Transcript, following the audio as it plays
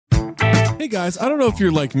Hey guys, I don't know if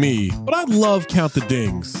you're like me, but I love Count the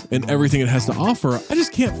Dings and everything it has to offer. I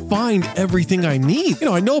just can't find everything I need.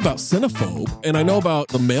 I know about Cinephobe, and I know about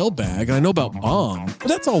the mailbag, and I know about Bomb, but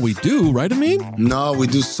that's all we do, right, Amin? No, we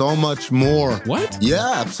do so much more. What?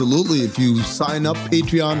 Yeah, absolutely. If you sign up,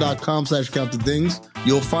 patreon.com/countthedings,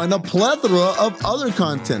 you'll find a plethora of other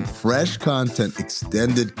content, fresh content,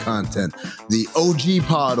 extended content, the OG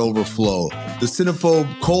pod overflow, the Cinephobe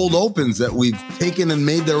cold opens that we've taken and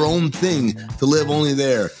made their own thing to live only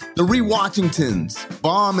there, the Rewatchingtons,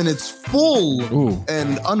 Bomb in its full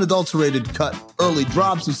and unadulterated cut, early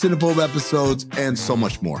drops of Cinephobe episodes, and so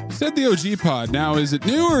much more. Said the OG pod. Now, is it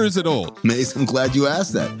new or is it old? Mace, I'm glad you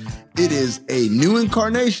asked that. It is a new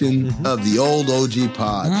incarnation of the old OG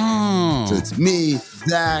pod. Oh. So it's me,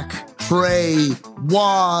 Zach, Trey,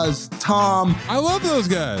 Waz, Tom. I love those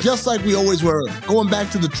guys. Just like we always were. Going back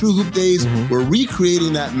to the True Hoop days, we're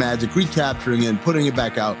recreating that magic, recapturing it, and putting it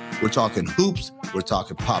back out. We're talking hoops, we're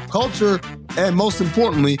talking pop culture, and most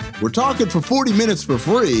importantly, we're talking for 40 minutes for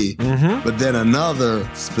free, but then another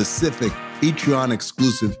specific Patreon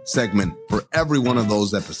exclusive segment for every one of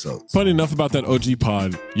those episodes. Funny enough about that OG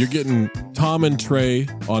pod, you're getting Tom and Trey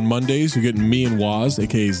on Mondays. You're getting me and Waz,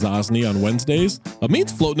 aka Zosny, on Wednesdays.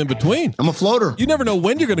 Amin's floating in between. I'm a floater. You never know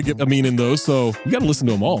when you're going to get Amin in those, so you got to listen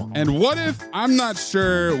to them all. And what if I'm not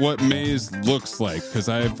sure what Maze looks like? Because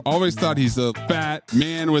I've always thought he's a fat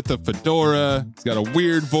man with a fedora. He's got a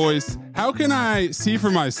weird voice. How can I see for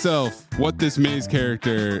myself what this Maze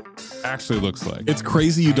character actually looks like? It's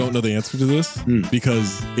crazy you don't know the answer to this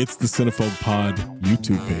because it's the Cinephobe Pod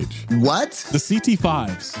YouTube page. What? The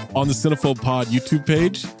CT5s on the Cinephobe Pod YouTube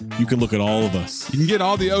page, you can look at all of us. You can get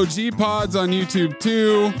all the OG pods on YouTube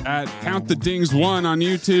too, at Count the Dings 1 on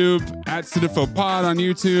YouTube, at Cinephobe Pod on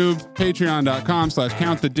YouTube,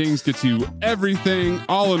 patreon.com/Count the Dings gets you everything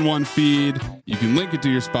all in one feed. You can link it to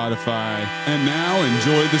your Spotify. And now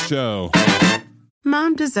enjoy the show.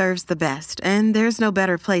 Mom deserves the best, and there's no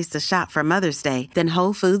better place to shop for Mother's Day than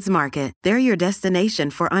Whole Foods Market. They're your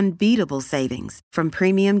destination for unbeatable savings, from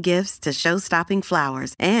premium gifts to show-stopping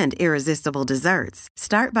flowers and irresistible desserts.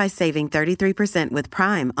 Start by saving 33% with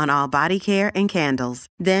Prime on all body care and candles.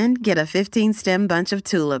 Then get a 15-stem bunch of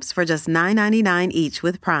tulips for just $9.99 each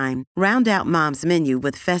with Prime. Round out Mom's menu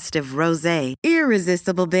with festive rosé,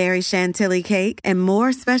 irresistible berry chantilly cake, and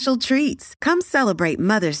more special treats. Come celebrate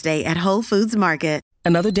Mother's Day at Whole Foods Market.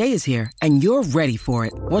 Another day is here, and you're ready for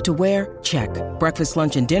it. What to wear? Check. Breakfast,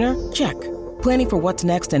 lunch, and dinner? Check. Planning for what's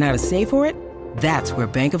next and how to save for it? That's where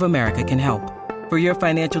Bank of America can help. For your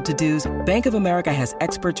financial to-dos, Bank of America has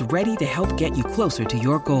experts ready to help get you closer to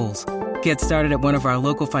your goals. Get started at one of our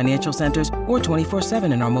local financial centers or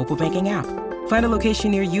 24/7 in our mobile banking app. Find a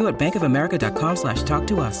location near you at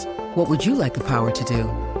bankofamerica.com/talktous. What would you like the power to do?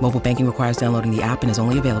 Mobile banking requires downloading the app and is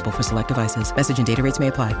only available for select devices. Message and data rates may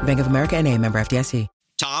apply. Bank of America N.A., member FDIC.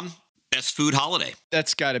 Tom, best food holiday?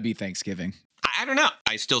 That's got to be Thanksgiving. I don't know.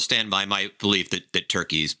 I still stand by my belief that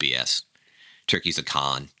turkey's BS. Turkey's a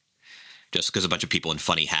con. Just because a bunch of people in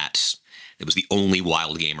funny hats, it was the only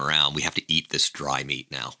wild game around. We have to eat this dry meat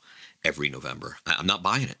now every November. I'm not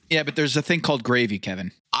buying it. Yeah, but there's a thing called gravy,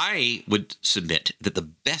 Kevin. I would submit that the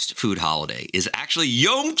best food holiday is actually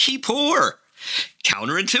Yom Kippur.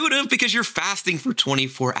 Counterintuitive because you're fasting for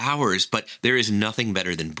 24 hours, but there is nothing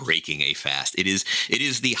better than breaking a fast. It is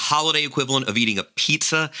the holiday equivalent of eating a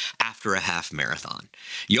pizza after a half marathon.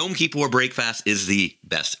 Yom Kippur breakfast is the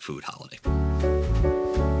best food holiday.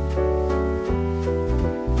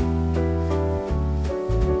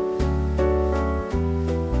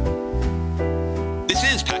 This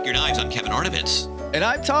is Pack Your Knives. I'm Kevin Arnovitz. And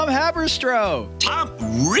I'm Tom Haberstroh. Tom,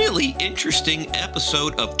 really interesting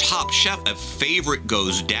episode of Top Chef. A favorite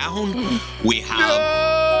goes down. We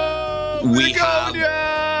have we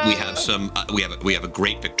have a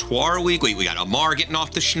great Victoire week. We got Amar getting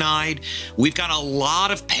off the schneid. We've got a lot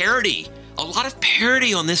of parody. A lot of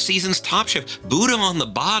parody on this season's Top Chef. Buddha on the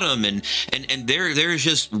bottom, and there's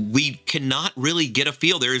just, we cannot really get a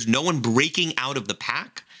feel. There is no one breaking out of the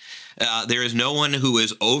pack. There is no one who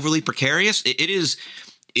is overly precarious. It is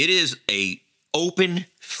a open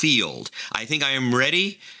field. I think I am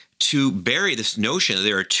ready to bury this notion that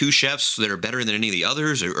there are two chefs that are better than any of the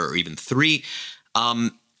others, or even three. I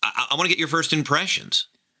want to get your first impressions.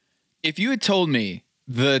 If you had told me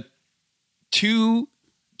the two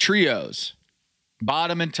trios,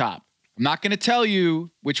 bottom and top, I'm not going to tell you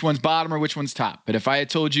which one's bottom or which one's top, but if I had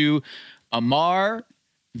told you Amar,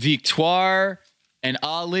 Victoire, and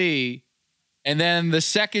Ali, and then the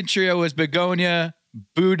second trio was Begonia,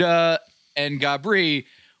 Buddha, and Gabri,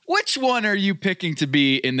 which one are you picking to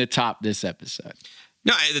be in the top this episode?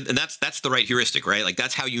 No, and that's the right heuristic, right? Like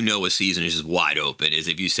that's how you know a season is just wide open, is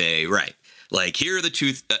if you say, right, like here are the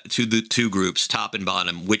two groups, top and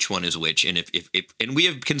bottom, which one is which, and if and we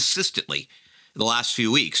have consistently the last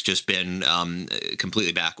few weeks just been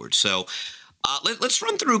completely backwards. So let's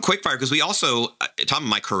run through quickfire, because we also, Tom,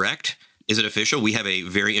 am I correct? Is it official? We have a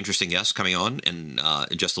very interesting guest coming on in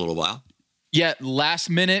just a little while. Yeah, last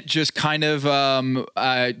minute, just kind of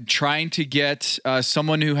trying to get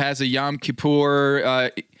someone who has a Yom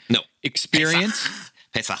Kippur experience.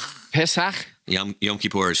 Pesach. Yom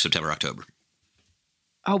Kippur is September, October.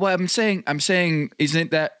 Oh, well, I'm saying,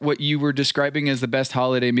 isn't that what you were describing as the best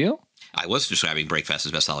holiday meal? I was describing breakfast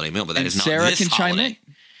as best holiday meal, but that is not Sarah this can holiday. chime in.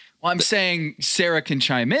 Well, I'm saying Sarah can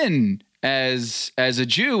chime in as a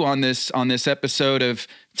Jew on this episode of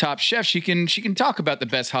Top Chef. She can talk about the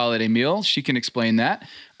best holiday meal. She can explain that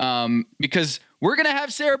because we're gonna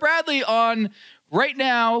have Sarah Bradley on right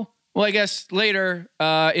now. Well, I guess later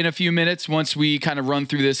in a few minutes, once we kind of run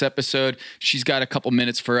through this episode, she's got a couple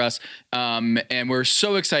minutes for us. And we're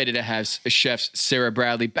so excited to have Chef Sara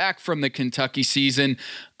Bradley back from the Kentucky season,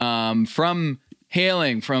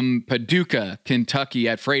 hailing from Paducah, Kentucky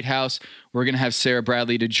at Freight House. We're going to have Sara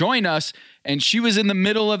Bradley to join us. And she was in the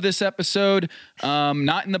middle of this episode,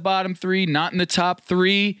 not in the bottom three, not in the top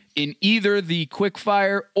three, in either the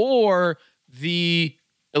quickfire or the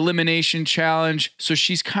elimination challenge. So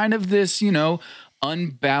she's kind of this,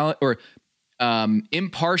 unbalanced or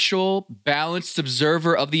impartial, balanced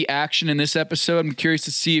observer of the action in this episode. I'm curious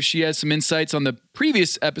to see if she has some insights on the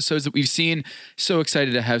previous episodes that we've seen. So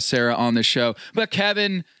excited to have Sarah on the show. But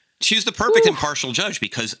Kevin, she's the perfect impartial judge,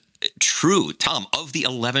 because true, Tom, of the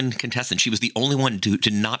 11 contestants, she was the only one to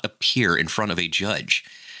not appear in front of a judge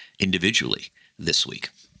individually this week.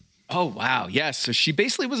 Oh, wow. Yes. So she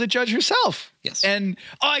basically was a judge herself. Yes. And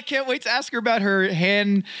I can't wait to ask her about her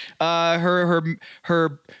hand,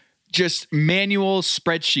 her just manual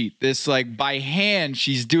spreadsheet. This, like, by hand,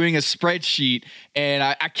 she's doing a spreadsheet.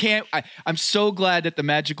 And I'm so glad that the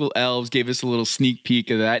magical elves gave us a little sneak peek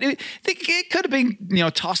of that. It could have been,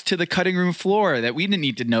 tossed to the cutting room floor, that we didn't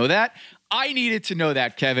need to know that. I needed to know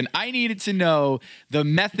that, Kevin. I needed to know the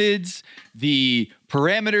methods, the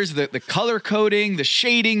parameters, the color coding, the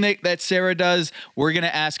shading that Sarah does. We're going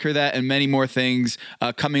to ask her that and many more things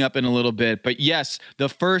coming up in a little bit. But yes, the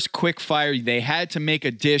first quick fire, they had to make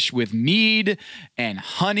a dish with mead and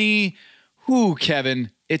honey. Whew,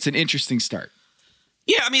 Kevin, it's an interesting start.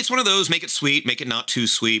 Yeah, I mean, it's one of those, make it sweet, make it not too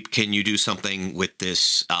sweet. Can you do something with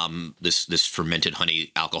this this fermented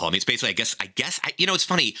honey alcohol? I mean, it's basically, I guess, it's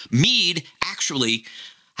funny. Mead, actually,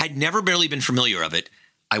 I'd never really been familiar of it.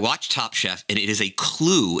 I watched Top Chef, and it is a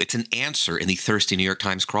clue. It's an answer in the Thirsty New York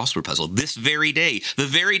Times crossword puzzle. This very day, the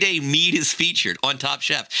very day mead is featured on Top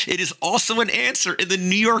Chef, it is also an answer in the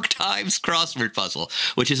New York Times crossword puzzle,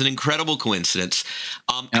 which is an incredible coincidence.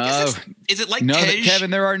 I guess is it like Tej?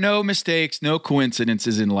 Kevin, there are no mistakes, no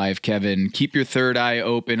coincidences in life, Kevin. Keep your third eye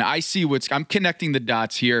open. I see I'm connecting the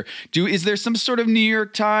dots here. Is there some sort of New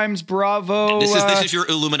York Times Bravo? This is your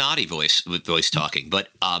Illuminati voice talking, but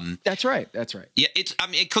That's right. Yeah,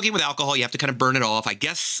 cooking with alcohol, you have to kind of burn it off. I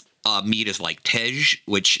guess mead is like Tej,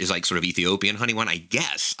 which is like sort of Ethiopian honey one. I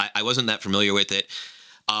guess I wasn't that familiar with it.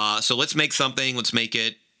 So let's make something. Let's make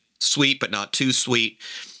it sweet, but not too sweet.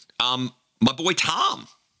 My boy Tom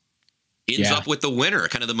ends up with the winner,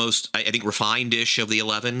 kind of the most, I think, refined dish of the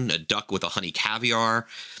 11, a duck with a honey caviar.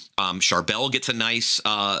 Charbel gets a nice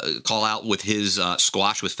call out with his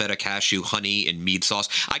squash with feta, cashew, honey, and mead sauce.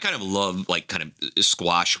 I kind of love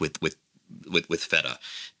squash with feta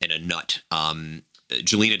and a nut.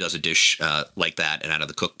 Jelena does a dish like that, and out of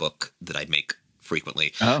the cookbook that I'd make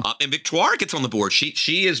frequently. And Victoire gets on the board.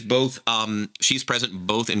 She is both. She's present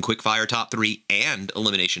both in quickfire top 3 and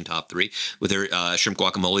elimination top 3 with her shrimp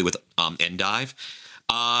guacamole with endive.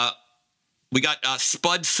 We got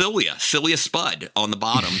Cilia Spud on the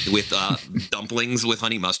bottom with dumplings with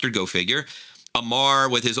honey mustard. Go figure. Amar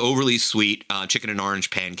with his overly sweet chicken and orange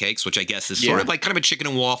pancakes, which I guess is sort of like kind of a chicken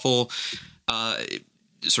and waffle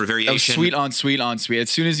sort of variation. Sweet on sweet on sweet. As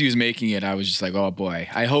soon as he was making it, I was just like, oh boy,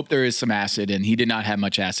 I hope there is some acid. And he did not have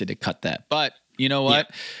much acid to cut that. But you know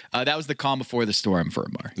what? Yeah. That was the calm before the storm for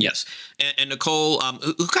Amar. Yes. And Nicole,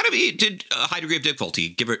 who kind of did a high degree of difficulty,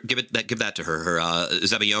 give that to her. Her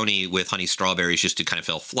Zebbione with honey strawberries just kind of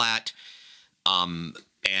fell flat. And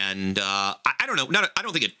I don't know. I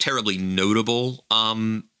don't think a terribly notable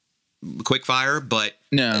quickfire, but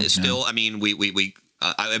still, I mean,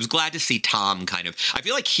 I was glad to see Tom kind of. I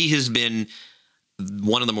feel like he has been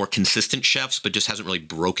one of the more consistent chefs, but just hasn't really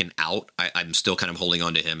broken out. I'm still kind of holding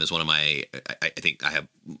on to him as one of my. I think I have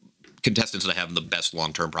contestants that I have the best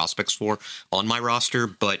long-term prospects for on my roster.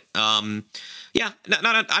 But I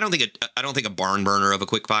don't think a barn burner of a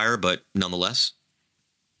quick fire, but nonetheless.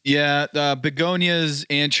 Yeah, begonias,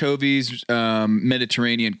 anchovies,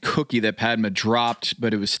 Mediterranean cookie that Padma dropped,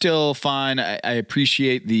 but it was still fine. I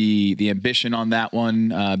appreciate the ambition on that one.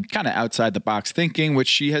 Kind of outside the box thinking, which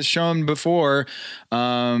she has shown before.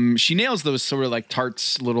 She nails those sort of like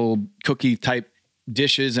tarts, little cookie type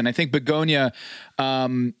dishes, and I think begonia.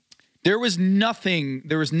 There was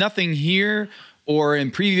nothing here or in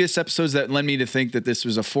previous episodes that led me to think that this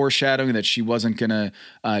was a foreshadowing that she wasn't going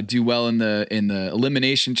to do well in the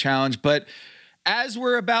elimination challenge. But as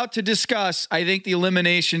we're about to discuss, I think the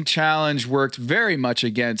elimination challenge worked very much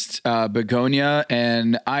against Begonia,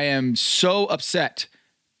 and I am so upset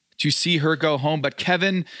to see her go home. But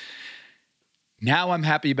Kevin, now I'm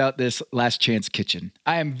happy about this Last Chance Kitchen.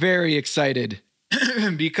 I am very excited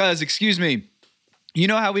because, excuse me, you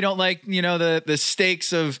know how we don't like, the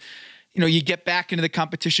stakes of, you get back into the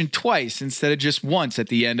competition twice instead of just once at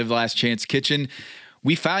the end of Last Chance Kitchen.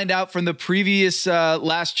 We find out from the previous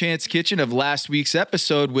Last Chance Kitchen of last week's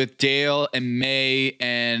episode with Dale and May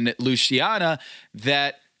and Luciana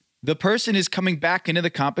that the person is coming back into the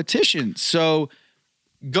competition. So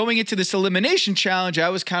going into this elimination challenge, I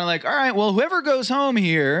was kind of like, all right, well, whoever goes home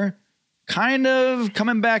here kind of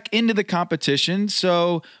coming back into the competition.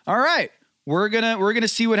 So, all right. We're gonna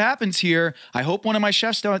see what happens here. I hope one of my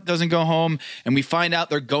chefs doesn't go home, and we find out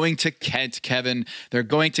they're going to Kent, Kevin. They're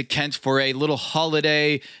going to Kent for a little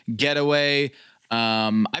holiday getaway.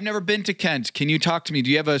 I've never been to Kent. Can you talk to me? Do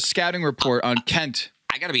you have a scouting report on Kent?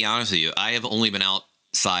 I got to be honest with you. I have only been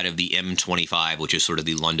outside of the M25, which is sort of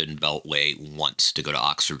the London Beltway, once to go to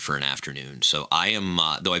Oxford for an afternoon. So I am,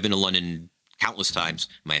 though I've been to London countless times.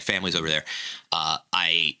 My family's over there.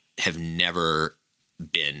 I have never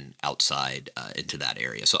been outside into that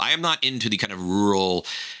area. So I am not into the kind of rural,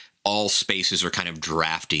 all spaces are kind of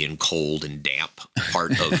drafty and cold and damp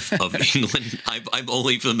part of England. I'm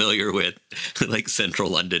only familiar with like central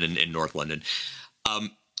London and North London. I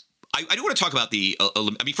do want to talk about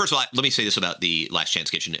first of all, let me say this about the Last Chance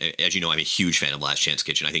Kitchen. As you know, I'm a huge fan of Last Chance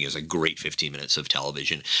Kitchen. I think it's a great 15 minutes of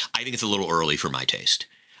television. I think it's a little early for my taste.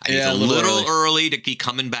 I think it's a little early to be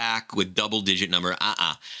coming back with double-digit number.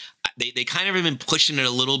 They kind of have been pushing it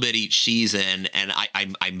a little bit each season, and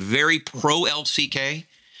I'm very pro LCK,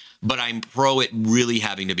 but I'm pro it really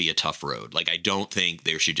having to be a tough road. Like, I don't think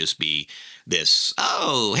there should just be this,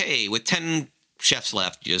 oh, hey, with 10 chefs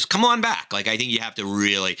left, just come on back. Like, I think you have to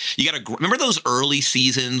really, you got to remember those early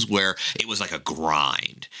seasons where it was like a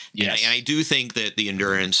grind. Yes. And I do think that the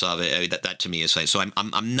endurance of it, that to me is so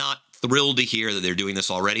I'm not thrilled to hear that they're doing this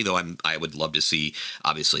already, though I would love to see,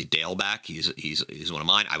 obviously, Dale back. He's one of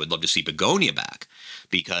mine. I would love to see Begonia back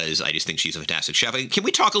because I just think she's a fantastic chef. Can we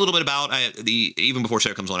talk a little bit about even before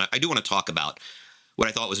Sarah comes on, I do want to talk about what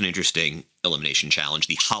I thought was an interesting elimination challenge,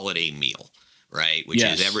 the holiday meal, right? Which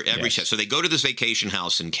is every chef. So they go to this vacation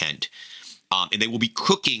house in Kent. And they will be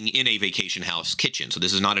cooking in a vacation house kitchen. So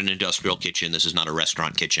this is not an industrial kitchen. This is not a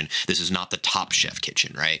restaurant kitchen. This is not the Top Chef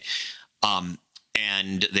kitchen, right?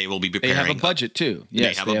 And they will be preparing. They have a budget too.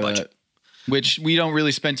 Yes, they have a budget. Which we don't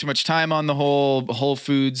really spend too much time on the whole Whole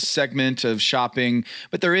Foods segment of shopping.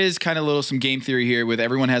 But there is kind of some game theory here with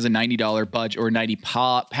everyone has a $90 budget or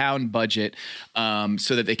 £90 budget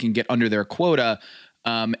so that they can get under their quota.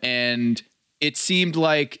 And it seemed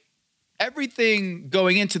like everything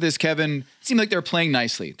going into this, Kevin, seemed like they were playing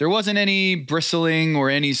nicely. There wasn't any bristling or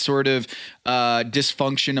any sort of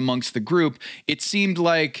dysfunction amongst the group. It seemed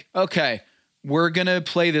like, okay, we're going to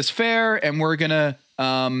play this fair and we're going to,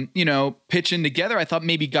 pitch in together. I thought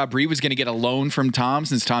maybe Gabri was going to get a loan from Tom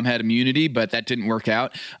since Tom had immunity, but that didn't work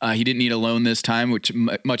out. He didn't need a loan this time, which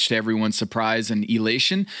much to everyone's surprise and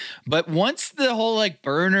elation. But once the whole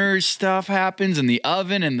burner stuff happens and the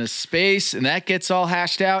oven and the space and that gets all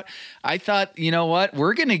hashed out, I thought, you know what?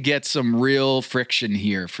 We're going to get some real friction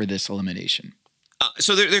here for this elimination.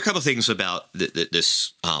 So there are a couple of things about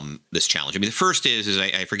this challenge. I mean, the first is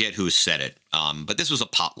I forget who said it, but this was a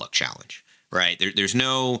potluck challenge, right?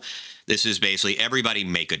 This is basically everybody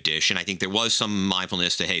make a dish, and I think there was some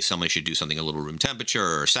mindfulness to, hey, somebody should do something a little room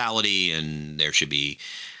temperature or salady, and there should be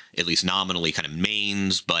at least nominally kind of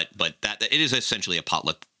mains, but that it is essentially a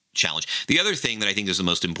potluck challenge. The other thing that I think is the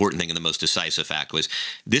most important thing and the most decisive fact was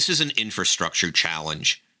this is an infrastructure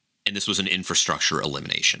challenge, and this was an infrastructure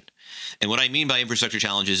elimination. And what I mean by infrastructure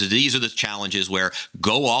challenges is these are the challenges where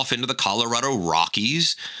go off into the Colorado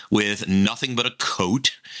Rockies with nothing but a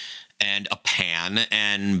coat and a pan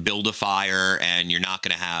and build a fire, and you're not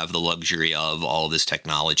going to have the luxury of all this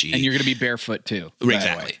technology. And you're going to be barefoot too.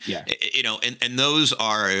 Exactly. Yeah. You know, and those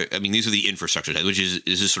are, I mean, these are the infrastructure types, which is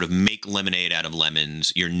just sort of make lemonade out of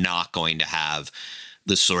lemons. You're not going to have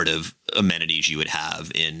the sort of amenities you would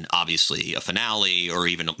have in obviously a finale or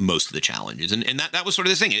even most of the challenges. And that was sort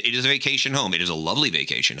of the thing. It is a vacation home. It is a lovely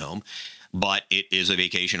vacation home. But it is a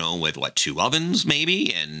vacation home with, 2 ovens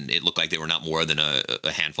maybe? And it looked like they were not more than a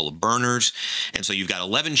handful of burners. And so you've got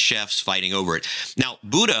 11 chefs fighting over it. Now,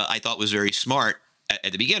 Buddha, I thought, was very smart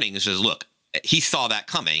at the beginning. He says, look, he saw that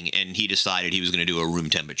coming, and he decided he was going to do a room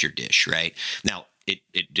temperature dish, right? Now,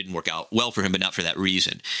 it didn't work out well for him, but not for that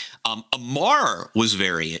reason. Amar was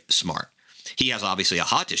very smart. He has obviously a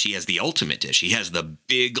hot dish. He has the ultimate dish. He has the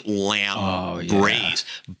big lamb braise.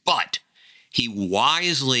 But he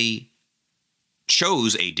wisely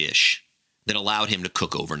chose a dish that allowed him to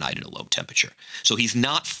cook overnight at a low temperature. So he's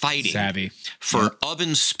not fighting for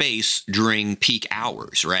oven space during peak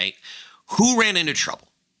hours, right? Who ran into trouble?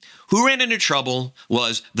 Who ran into trouble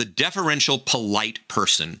was the deferential, polite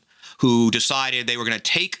person who decided they were going to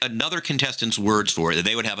take another contestant's words for it, that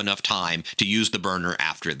they would have enough time to use the burner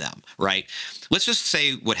after them, right? Let's just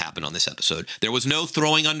say what happened on this episode. There was no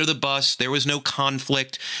throwing under the bus. There was no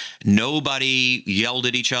conflict. Nobody yelled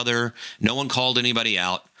at each other. No one called anybody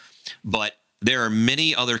out. But there are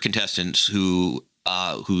many other contestants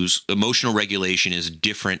whose emotional regulation is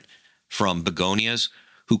different from Begonia's,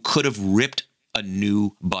 who could have ripped a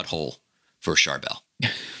new butthole for Charbel.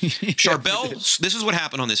 Charbel, this is what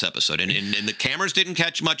happened on this episode, and the cameras didn't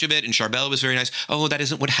catch much of it, and Charbel was very nice. Oh, that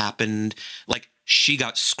isn't what happened. Like, she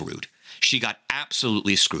got screwed. She got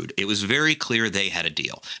absolutely screwed. It was very clear they had a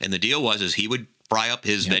deal, and the deal was he would fry up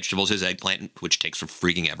his vegetables, his eggplant, which takes for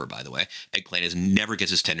freaking ever, by the way. Eggplant never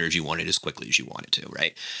gets as tender as you want it, as quickly as you want it to,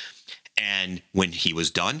 right? And when he was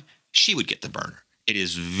done, she would get the burner. It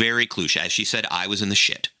is very cliche. As she said, I was in the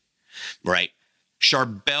shit, right?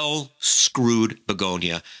 Charbel screwed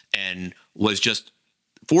Begonia and was just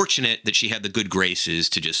fortunate that she had the good graces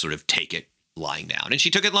to just sort of take it lying down. And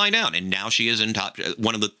she took it lying down. And now she is in top.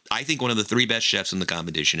 I think one of the 3 best chefs in the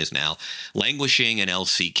competition is now languishing in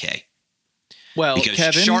LCK. Well, because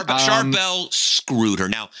Kevin, Charbel screwed her.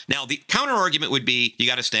 Now the counter argument would be you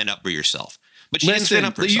got to stand up for yourself. But she didn't stand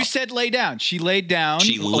up for herself. You said lay down. She laid down.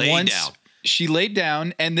 She laid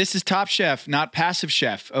down, and this is Top Chef, not Passive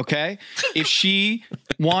Chef, okay? If she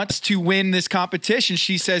wants to win this competition,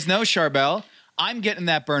 she says, no, Charbel, I'm getting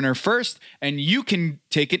that burner first, and you can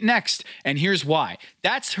take it next. And here's why.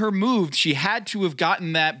 That's her move. She had to have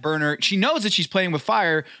gotten that burner. She knows that she's playing with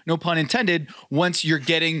fire, no pun intended, once you're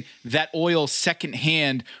getting that oil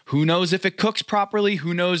secondhand. Who knows if it cooks properly?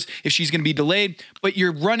 Who knows if she's going to be delayed? But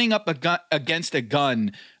you're running up against a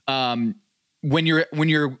gun when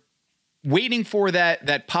you're waiting for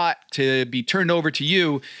that pot to be turned over to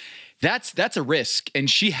you. That's a risk, and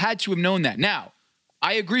she had to have known that. Now,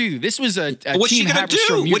 I agree with you. This was a what's team she gonna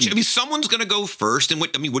do? Someone's going to go first, and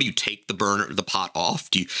what do you take the pot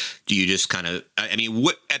off? Do you just kind of?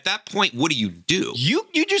 What at that point? What do you do?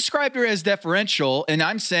 You described her as deferential, and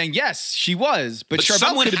I'm saying yes, she was, but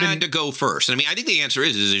someone had to go first. I think the answer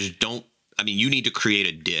is don't. You need to create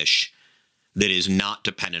a dish that is not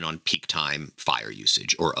dependent on peak time fire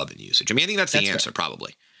usage or oven usage. I think that's the answer,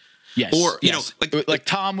 probably. Yes. Or, like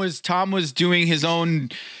Tom was doing his own,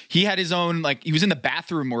 he had his own, like he was in the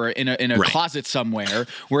bathroom or in a closet somewhere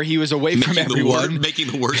where he was away from everyone.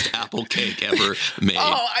 Making the worst apple cake ever made.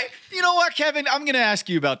 You know what, Kevin? I'm going to ask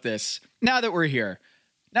you about this now that we're here.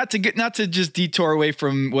 Not to just detour away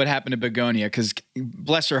from what happened to Begonia, because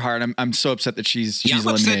bless her heart, I'm so upset that she's I'm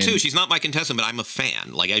eliminated. upset too. She's not my contestant, but I'm a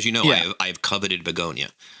fan. Like, as you know, I have coveted Begonia.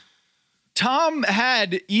 Tom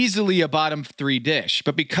had easily a bottom 3 dish,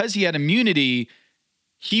 but because he had immunity,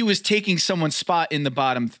 he was taking someone's spot in the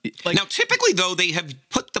bottom. Now, typically, though, they have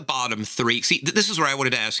put the bottom 3. See, this is where I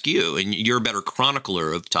wanted to ask you, and you're a better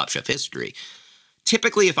chronicler of Top Chef history.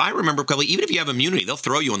 Typically, if I remember correctly, even if you have immunity, they'll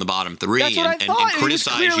throw you on the bottom 3 and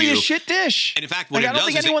criticize you. It was clearly a shit dish. And in fact, what I don't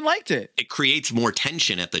think anyone liked it. It creates more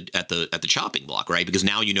tension at the chopping block, right? Because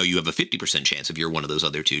now you have a 50% chance if you're one of those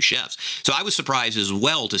other 2 chefs. So I was surprised as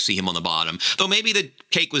well to see him on the bottom, though maybe the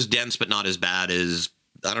cake was dense, but not as bad as,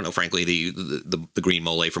 I don't know, frankly, the green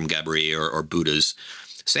mole from Gabri or Buddha's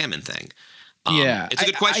salmon thing. It's a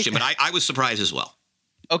good question, but I was surprised as well.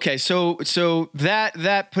 Okay, so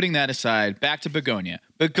that putting that aside, back to Begonia.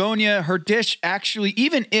 Begonia, her dish actually,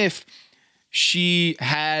 even if she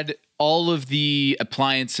had all of the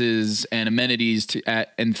appliances and amenities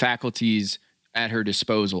and faculties at her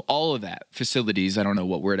disposal, all of that, facilities, I don't know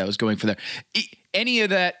what word I was going for there, any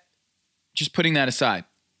of that, just putting that aside,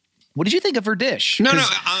 What did you think of her dish? No,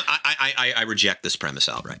 I reject this premise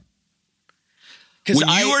outright. When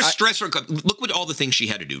you are stressed, look what all the things she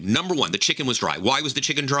had to do. Number one, the chicken was dry. Why was the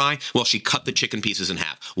chicken dry? Well, she cut the chicken pieces in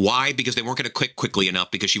half. Why? Because they weren't going to cook quickly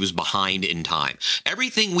enough because she was behind in time.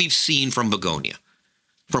 Everything we've seen from Begonia,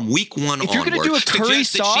 from week one onward. If you're going to do a curry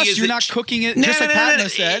sauce, you're not cooking it just like Patna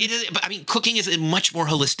said. But I mean, cooking is a much more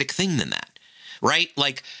holistic thing than that, right?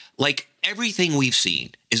 Like everything we've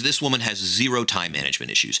seen is this woman has zero time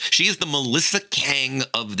management issues. She is the Melissa Kang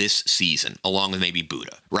of this season, along with maybe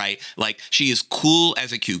Buddha, right? Like, she is cool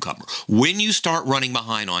as a cucumber. When you start running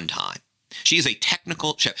behind on time, she is a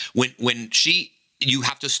technical chef. You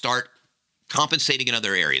have to start compensating in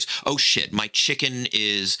other areas. Oh shit, my chicken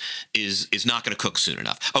is not going to cook soon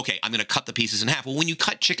enough. Okay, I'm going to cut the pieces in half. Well, when you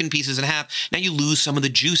cut chicken pieces in half, now you lose some of the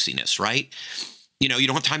juiciness, right? You know, you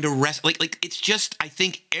don't have time to rest. Like it's just, I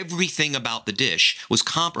think everything about the dish was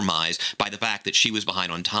compromised by the fact that she was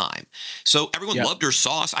behind on time. So everyone loved her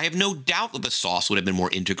sauce. I have no doubt that the sauce would have been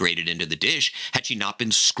more integrated into the dish had she not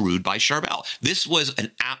been screwed by Charbel. This was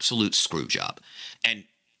an absolute screw job. And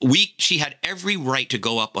she had every right to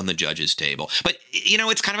go up on the judges' table. But, you know,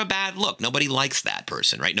 it's kind of a bad look. Nobody likes that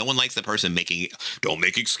person, right? No one likes the person don't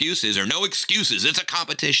make excuses or no excuses. It's a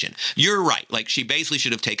competition. You're right. Like, she basically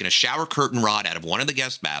should have taken a shower curtain rod out of one of the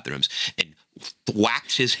guest bathrooms and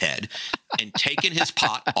whacked his head and taken his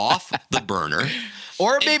pot off the burner.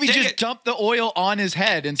 Or maybe just dumped the oil on his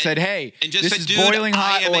head and said, hey, this is boiling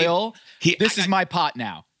hot oil. This is my pot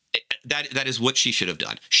now. That is what she should have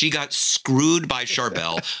done. She got screwed by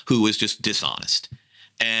Charbel, who was just dishonest.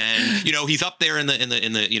 And, you know, he's up there in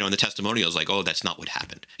the testimonials like, oh, that's not what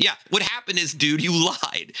happened. Yeah, what happened is, dude, you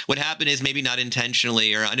lied. What happened is maybe not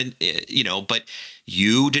intentionally but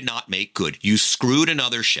you did not make good. You screwed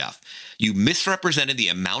another chef. You misrepresented the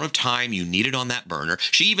amount of time you needed on that burner.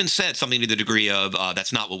 She even said something to the degree of,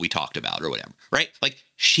 that's not what we talked about or whatever, right? Like,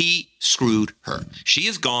 she screwed her. She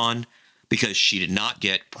is gone because she did not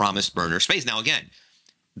get promised burner space. Now, again,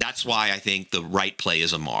 that's why I think the right play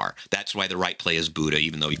is Amar. That's why the right play is Buddha,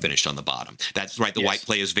 even though he finished on the bottom. That's right. The right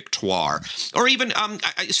play is Victoire. Or even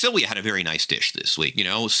Sylvia had a very nice dish this week. You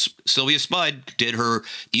know, Sylvia Spud did her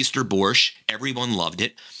Easter borscht. Everyone loved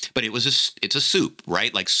it, but it's a soup,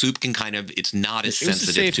 right? Like, soup can kind of, it's not as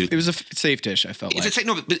sensitive to. It was a safe dish, I felt like.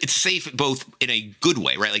 But it's safe both in a good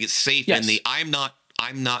way, right? Like, it's safe in the, I'm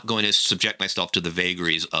not going to subject myself to the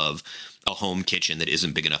vagaries of a home kitchen that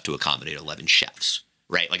isn't big enough to accommodate 11 chefs,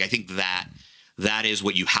 right? Like, I think that is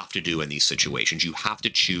what you have to do in these situations. You have to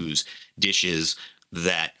choose dishes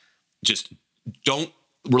that just don't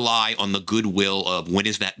rely on the goodwill of when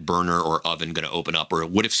is that burner or oven going to open up, or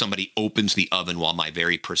what if somebody opens the oven while my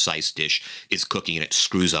very precise dish is cooking and it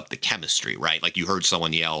screws up the chemistry, right? Like, you heard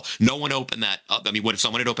someone yell, no one opened that oven. I mean, what if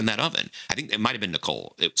someone had opened that oven? I think it might have been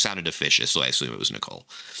Nicole. It sounded officious, so I assume it was Nicole,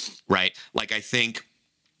 right? Like, I think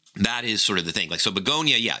that is sort of the thing. Like, so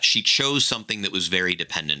Begonia, she chose something that was very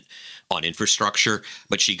dependent on infrastructure,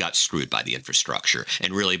 but she got screwed by the infrastructure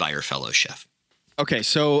and really by her fellow chef. Okay,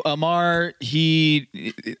 so Amar,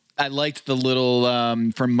 I liked the little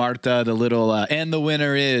from Marta, the little and the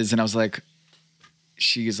winner is, and I was like,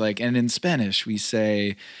 she's like, and in Spanish we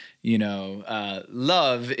say, you know,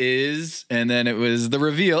 love is, and then it was the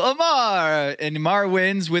reveal, Amar, and Amar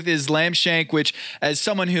wins with his lamb shank, which, as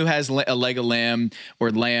someone who has a leg of lamb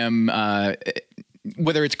or lamb,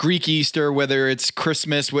 whether it's Greek Easter, whether it's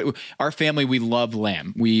Christmas, our family, we love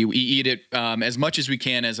lamb. We eat it as much as we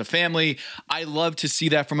can as a family. I love to see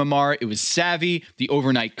that from Amar. It was savvy. The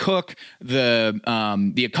overnight cook, the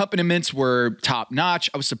accompaniments were top notch.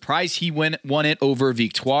 I was surprised he won it over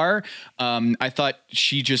Victoire. I thought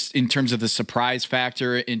she just, in terms of the surprise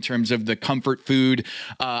factor, in terms of the comfort food,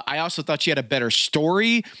 I also thought she had a better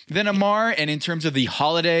story than Amar. And in terms of the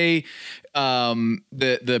holiday,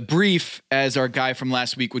 the brief, as our guy from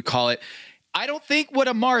last week would call it, I don't think what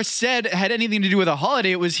Amar said had anything to do with a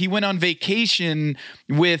holiday. It was he went on vacation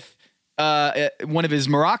with one of his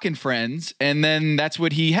Moroccan friends, and then that's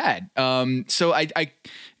what he had. So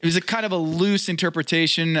it was a kind of a loose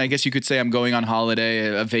interpretation. I guess you could say I'm going on holiday,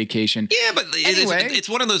 a vacation. Yeah, but anyway, it's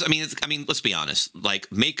one of those. I mean, let's be honest.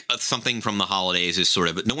 Like, make something from the holidays is sort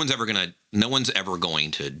of, no one's ever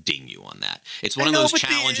going to ding you on that. It's one of those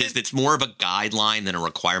challenges that's more of a guideline than a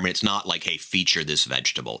requirement. It's not like, hey, feature this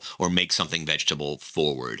vegetable or make something vegetable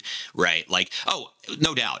forward, right? Like, oh,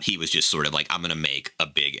 no doubt he was just sort of like, I'm going to make a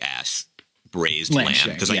big ass braised lamb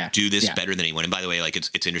shank, because yeah. I do this Yeah. better than anyone. And by the way, like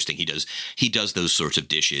it's interesting. He does those sorts of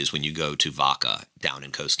dishes when you go to Vaca down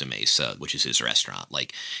in Costa Mesa, which is his restaurant.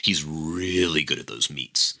 Like he's really good at those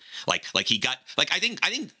meats. Like he got like I think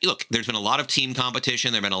look, there's been a lot of team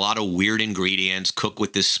competition. There've been a lot of weird ingredients. Cook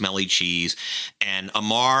with this smelly cheese, and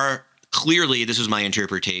Amar. Clearly, this is my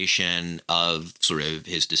interpretation of sort of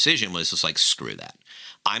his decision was just like, screw that.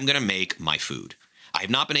 I'm going to make my food. I have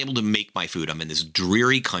not been able to make my food. I'm in this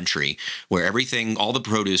dreary country where everything, all the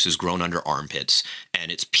produce is grown under armpits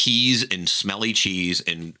and it's peas and smelly cheese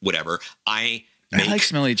and whatever. I like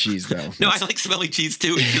smelly cheese though. No, I like smelly cheese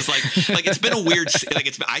too. It's just like it's been a weird,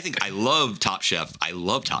 I think I love Top Chef. I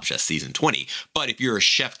love Top Chef season 20. But if you're a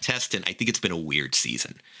chef testing, I think it's been a weird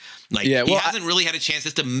season. Like he hasn't really had a chance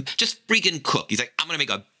just to freaking cook. He's like, I'm going to make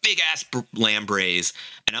a big ass lamb braise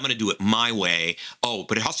and I'm going to do it my way. Oh,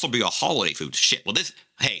 but it has to be a holiday food. Shit. Well,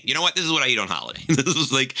 hey, you know what? This is what I eat on holiday. This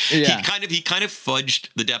is like, he kind of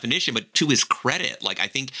fudged the definition, but to his credit, like I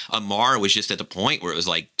think Amar was just at the point where it was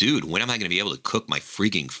like, dude, when am I going to be able to cook my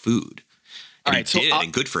freaking food? And he did,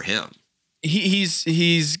 and good for him.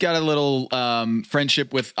 He's got a little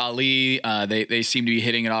friendship with Ali. They seem to be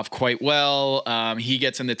hitting it off quite well. He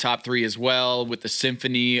gets in the top 3 as well with the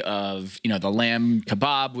symphony of the lamb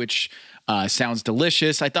kebab, which sounds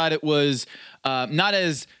delicious. I thought it was not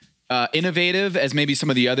as innovative as maybe some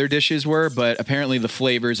of the other dishes were, but apparently the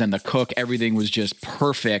flavors and the cook, everything was just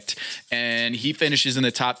perfect. And he finishes in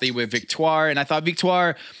the top 3 with Victoire. And I thought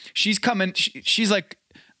Victoire, she's like.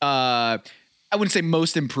 I wouldn't say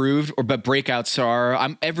most improved but breakout star.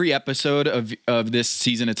 I'm every episode of this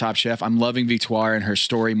season of Top Chef. I'm loving Victoire and her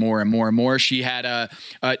story more and more and more. She had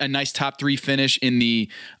a nice top 3 finish in the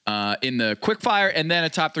quickfire and then a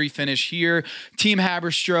top 3 finish here. Team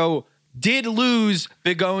Haberstroh did lose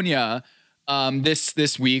Begonia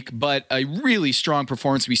this week, but a really strong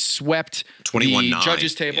performance. We swept the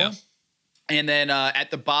judges table. Yeah. And then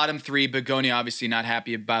at the bottom 3, Begonia obviously not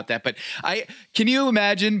happy about that. But can you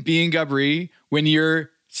imagine being Gabri when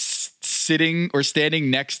you're sitting or standing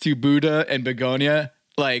next to Buddha and Begonia,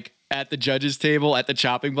 like at the judges table at the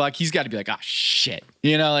chopping block? He's got to be like, oh shit,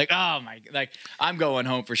 like, oh my, like I'm going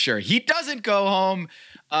home for sure. He doesn't go home.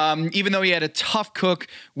 Even though he had a tough cook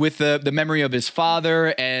with the memory of his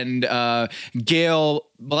father, and Gail,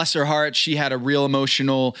 bless her heart, she had a real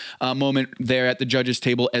emotional moment there at the judges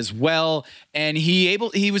table as well. And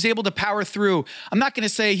he was able to power through. I'm not going to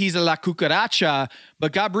say he's a la cucaracha,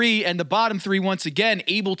 but Gabri and the bottom 3 once again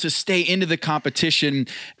able to stay into the competition,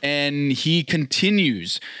 and he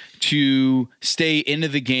continues to stay into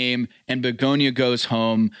the game. And Begonia goes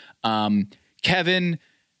home. Kevin,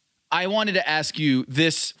 I wanted to ask you,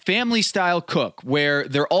 this family style cook where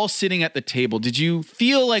they're all sitting at the table, did you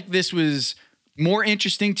feel like this was more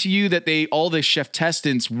interesting to you that all the chef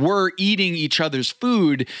testants were eating each other's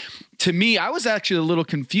food? To me, I was actually a little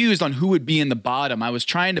confused on who would be in the bottom. I was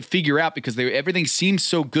trying to figure out because everything seemed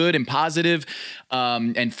so good and positive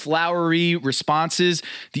and flowery responses.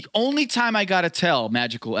 The only time I got to tell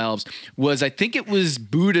Magical Elves was I think it was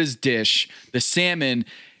Buddha's dish, the salmon.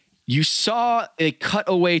 You saw a cut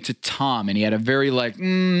away to Tom, and he had a very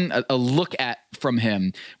a look at from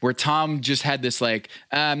him where Tom just had this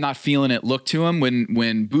I'm not feeling it look to him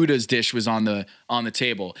when Buddha's dish was on the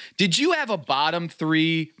table. Did you have a bottom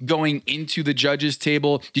 3 going into the judges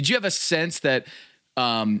table? Did you have a sense that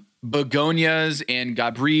Begonia's and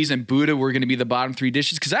Gabri's and Buddha were going to be the bottom 3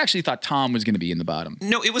 dishes? Because I actually thought Tom was going to be in the bottom.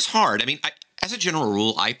 No, it was hard. I mean, as a general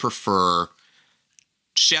rule, I prefer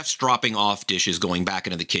chefs dropping off dishes, going back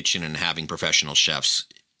into the kitchen and having professional chefs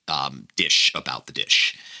dish about the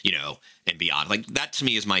dish, and beyond. Like that to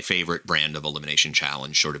me is my favorite brand of elimination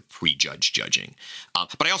challenge, sort of pre-judge judging.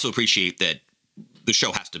 But I also appreciate that the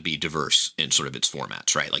show has to be diverse in sort of its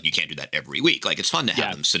formats, right? Like you can't do that every week. Like it's fun to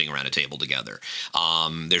have them sitting around a table together.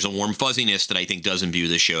 There's a warm fuzziness that I think does imbue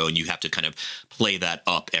the show, and you have to kind of play that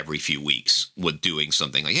up every few weeks with doing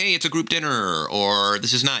something like, hey, it's a group dinner, or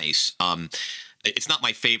this is nice. It's not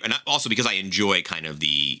my favorite, and also because I enjoy kind of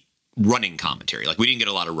the running commentary. Like we didn't get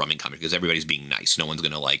a lot of running commentary because everybody's being nice. No one's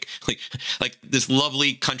gonna like this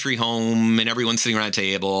lovely country home and everyone's sitting around a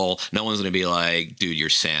table. No one's gonna be like, dude, your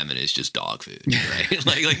salmon is just dog food, right?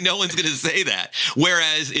 like no one's gonna say that.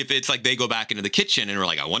 Whereas if it's like they go back into the kitchen and we're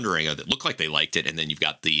like, I'm wondering, it looked like they liked it, and then you've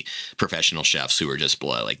got the professional chefs who are just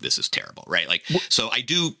like, this is terrible, right? Like, so I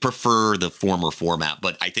do prefer the former format,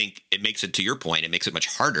 but I think it makes it, to your point, it makes it much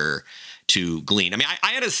harder to glean. I mean,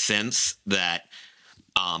 I had a sense that.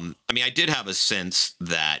 I did have a sense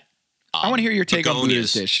that. I want to hear your take on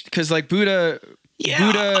Buddha's dish, because Buddha.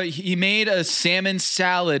 Yeah. Buddha, he made a salmon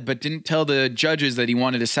salad, but didn't tell the judges that he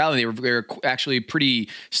wanted a salad. They were actually pretty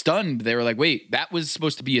stunned. They were like, wait, that was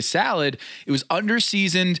supposed to be a salad. It was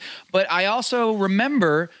under-seasoned. But I also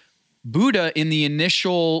remember Buddha in the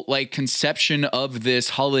initial conception of this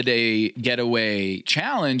holiday getaway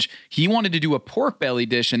challenge, he wanted to do a pork belly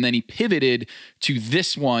dish, and then he pivoted to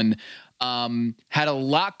this one. Had a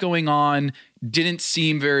lot going on. Didn't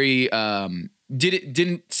seem very...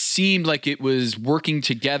 didn't seem like it was working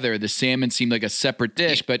together. The salmon seemed like a separate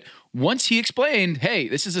dish, but once he explained, hey,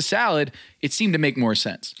 this is a salad, it seemed to make more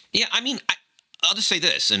sense. Yeah, I mean, I'll just say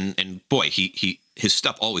this, and boy, his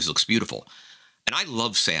stuff always looks beautiful. And I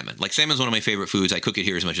love salmon. Like, salmon's one of my favorite foods. I cook it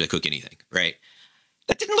here as much as I cook anything, right?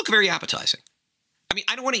 That didn't look very appetizing. I mean,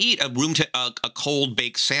 I don't want to eat a cold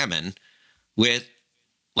baked salmon with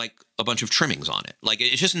like a bunch of trimmings on it. Like,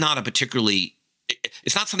 it's just not a particularly...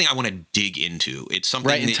 It's not something I want to dig into. It's something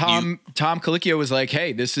right. And Tom Colicchio was like,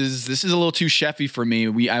 "Hey, this is a little too chefy for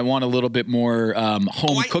me. I want a little bit more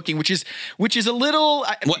home cooking, which is a little."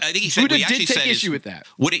 What I think he said, Buddha did take issue with that.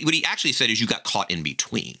 What he actually said is you got caught in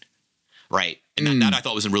between, right? And that I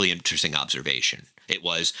thought was a really interesting observation. It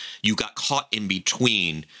was you got caught in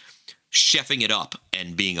between chefing it up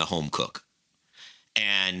and being a home cook.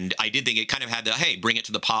 And I did think it kind of had the, hey, bring it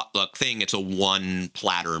to the potluck thing. It's a one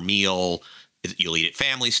platter meal. You'll eat it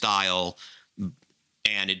family style,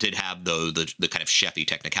 and it did have the kind of chefy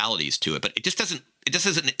technicalities to it, but it just doesn't.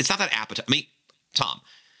 It's not that appetite. I mean, Tom,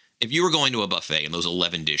 if you were going to a buffet and those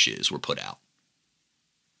 11 dishes were put out,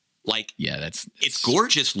 it's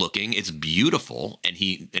gorgeous looking, it's beautiful, and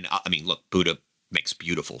I mean, look, Buddha makes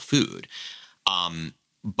beautiful food.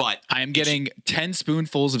 But I am getting 10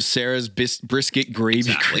 spoonfuls of Sarah's brisket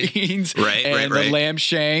gravy greens, and the lamb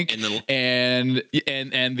shank, and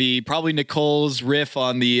the probably Nicole's riff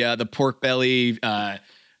on the pork belly.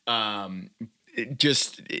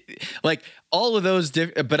 Just like all of those,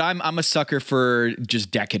 but I'm a sucker for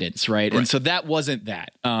just decadence, right? And so that wasn't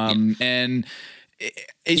that. And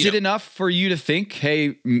is it enough for you to think, hey,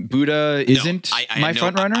 Buddha isn't my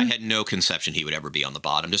front runner? I had no conception he would ever be on the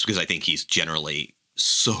bottom, just because I think he's generally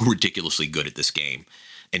so ridiculously good at this game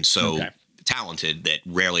and so talented that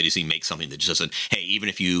rarely does he make something that just doesn't, hey, even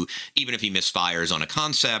if he misfires on a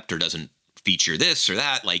concept or doesn't feature this or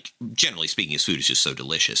that, like, generally speaking, his food is just so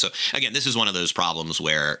delicious. So again, this is one of those problems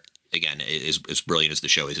where, again, as brilliant as the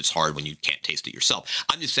show is, it's hard when you can't taste it yourself.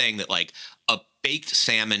 I'm just saying that, like, a baked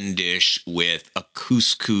salmon dish with a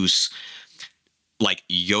couscous, like,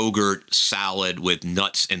 yogurt salad with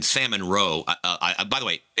nuts and salmon roe. By the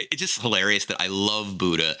way, it's just hilarious that I love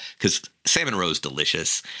Buddha because salmon roe is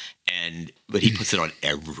delicious, but he puts it on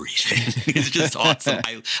everything. It's just awesome.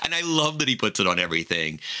 I love that he puts it on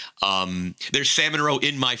everything. There's salmon roe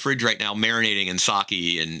in my fridge right now, marinating in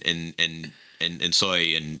sake and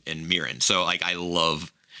soy and mirin. So, like, I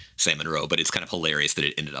love salmon roe, but it's kind of hilarious that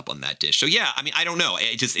it ended up on that dish. So yeah, I mean, I don't know.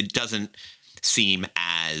 It doesn't seem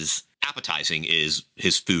as appetizing as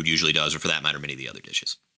his food usually does, or for that matter, many of the other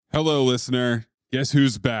dishes. Hello, listener. Guess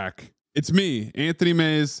who's back? It's me, Anthony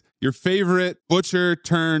Mays, your favorite butcher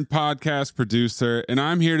turned podcast producer, and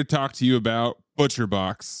I'm here to talk to you about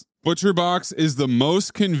ButcherBox. ButcherBox is the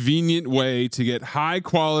most convenient way to get high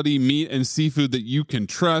quality meat and seafood that you can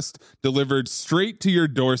trust, delivered straight to your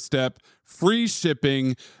doorstep, free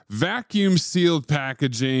shipping, vacuum sealed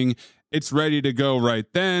packaging. It's ready to go right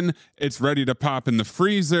then. It's ready to pop in the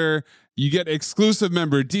freezer. You get exclusive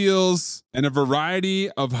member deals and a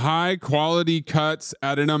variety of high quality cuts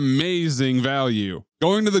at an amazing value.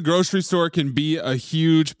 Going to the grocery store can be a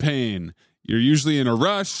huge pain. You're usually in a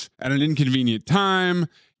rush at an inconvenient time.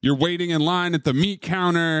 You're waiting in line at the meat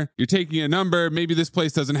counter. You're taking a number. Maybe this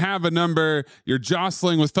place doesn't have a number. You're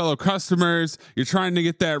jostling with fellow customers. You're trying to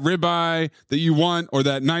get that ribeye that you want or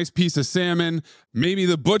that nice piece of salmon. Maybe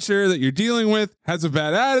the butcher that you're dealing with has a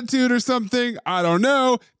bad attitude or something. I don't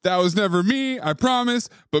know. That was never me, I promise.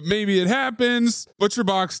 But maybe it happens.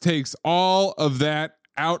 ButcherBox takes all of that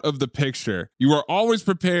out of the picture. You are always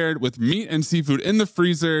prepared with meat and seafood in the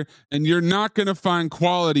freezer, and you're not going to find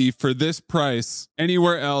quality for this price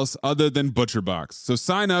anywhere else other than ButcherBox. So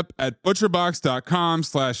sign up at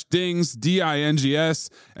butcherbox.com/dings, D-I-N-G-S,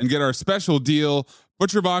 and get our special deal.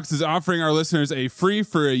 ButcherBox is offering our listeners a free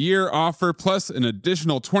for a year offer plus an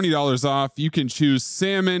additional $20 off. You can choose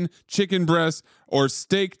salmon, chicken breast, or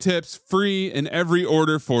steak tips free in every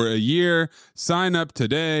order for a year. Sign up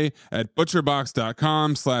today at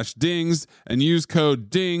butcherbox.com/dings and use code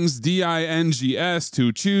DINGS, D-I-N-G-S,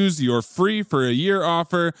 to choose your free for a year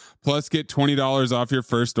offer plus get $20 off your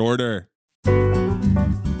first order.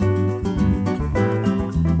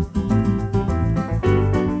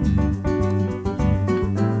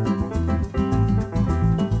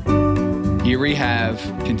 we have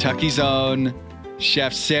Kentucky's own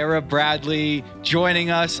Chef Sara Bradley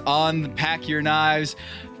joining us on Pack Your Knives.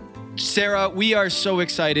 Sara, we are so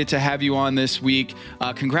excited to have you on this week.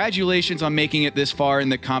 Congratulations on making it this far in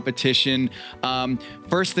the competition.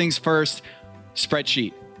 First things first,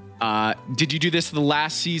 spreadsheet. Did you do this the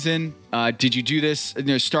last season? Did you do this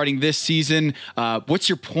starting this season? What's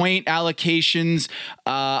your point allocations?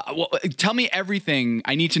 Tell me everything.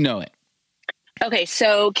 I need to know it. Okay,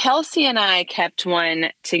 so Kelsey and I kept one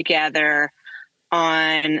together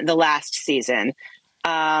on the last season.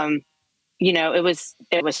 It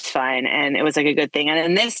was fun and it was like a good thing. And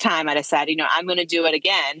then this time I decided, I'm going to do it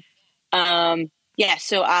again.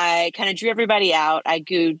 So I kind of drew everybody out. I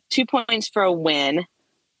do 2 points for a win.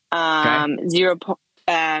 2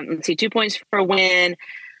 points for a win.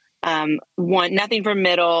 One, nothing for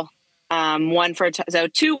middle. One for, so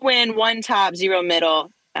 2 win, 1 top, 0 middle.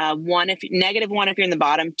 -1 if you're in the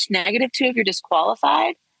bottom, -2 if you're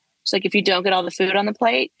disqualified. So like if you don't get all the food on the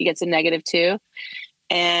plate, you get some -2,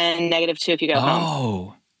 and -2 if you go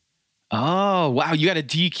home. Oh, wow. You got a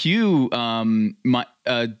DQ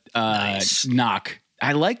Nice. knock.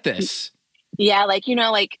 I like this. Yeah.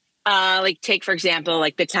 Take, for example,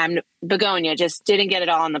 like the time Begonia just didn't get it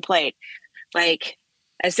all on the plate. Like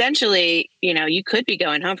essentially, you could be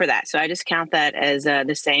going home for that. So I just count that as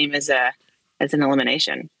the same as an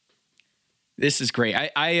elimination. This is great.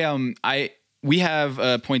 We have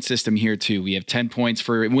a point system here too. We have 10 points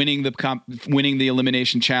for winning the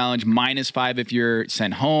elimination challenge, -5 if you're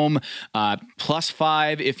sent home,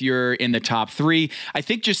 +5 if you're in the top 3. I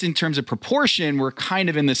think just in terms of proportion, we're kind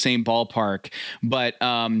of in the same ballpark, but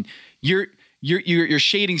your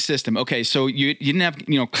shading system. Okay. So you didn't have,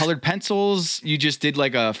 colored pencils. You just did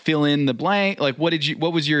like a fill in the blank. Like what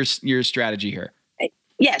was your strategy here?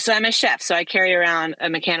 Yeah, so I'm a chef, so I carry around a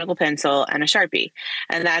mechanical pencil and a Sharpie,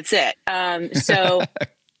 and that's it. I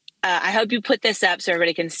hope you put this up so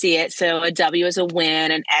everybody can see it. So a W is a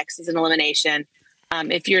win, an X is an elimination.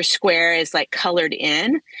 If your square is like colored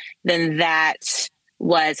in, then that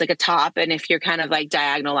was like a top, and if you're kind of like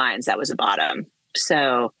diagonal lines, that was a bottom.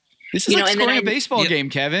 So this is like scoring a baseball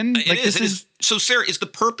game, Kevin. It is. So Sara, is the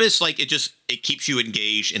purpose like it keeps you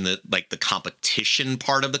engaged in the competition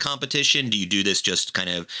part of the competition? Do you do this just kind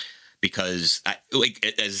of because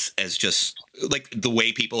as just like the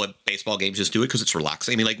way people at baseball games just do it because it's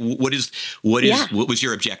relaxing? I mean, like what was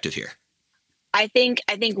your objective here? I think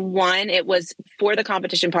one, it was for the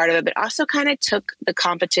competition part of it, but also kind of took the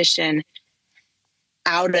competition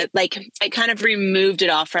out of it kind of removed it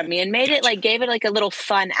all from me and made it gave it like a little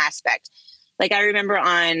fun aspect. Like I remember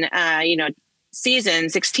on season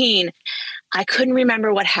 16, I couldn't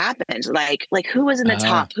remember what happened. Like who was in the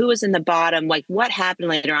top, who was in the bottom, like what happened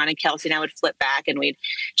later on. And Kelsey and I would flip back and we'd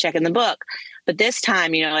check in the book. But this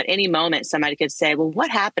time, at any moment somebody could say, well, what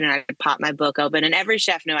happened? And I'd pop my book open, and every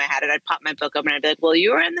chef knew I had it. I'd pop my book open and I'd be like, well,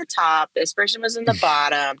 you were in the top. This person was in the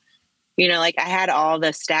bottom. I had all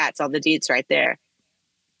the stats, all the deets right there.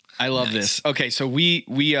 I love this. Okay, so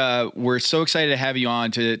we're so excited to have you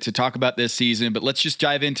on to talk about this season, but let's just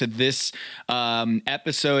dive into this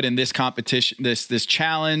episode and this competition, this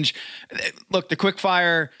challenge. Look, the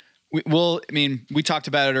quickfire. We talked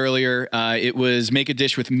about it earlier. It was make a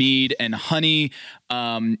dish with mead and honey.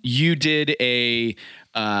 You did the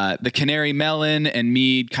canary melon and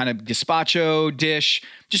mead kind of gazpacho dish.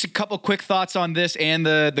 Just a couple quick thoughts on this and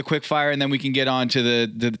the quick fire, and then we can get on to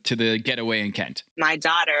the getaway in Kent. My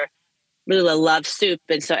daughter, Lula, loves soup.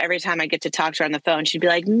 And so every time I get to talk to her on the phone, she'd be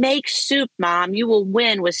like, make soup, Mom. You will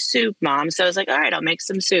win with soup, Mom. So I was like, all right, I'll make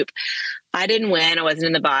some soup. I didn't win. I wasn't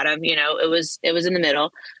in the bottom. It was in the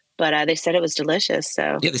middle. But they said it was delicious.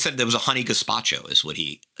 So yeah, they said there was a honey gazpacho is what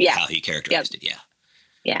how he characterized it.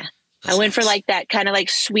 Yeah. That's I went for like that kind of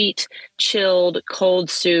like sweet, chilled,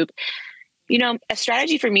 cold soup. A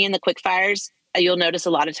strategy for me in the quick fires, you'll notice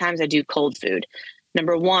a lot of times I do cold food.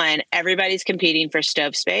 Number one, everybody's competing for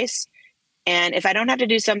stove space. And if I don't have to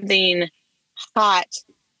do something hot,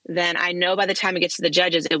 then I know by the time it gets to the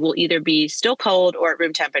judges, it will either be still cold or at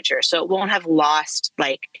room temperature. So it won't have lost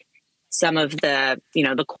like some of the,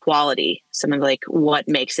 the quality, some of like what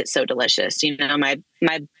makes it so delicious. My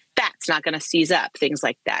fat's not going to seize up, things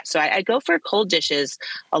like that. So I go for cold dishes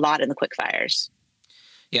a lot in the quick fires.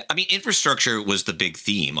 Yeah, I mean, infrastructure was the big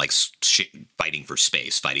theme, like fighting for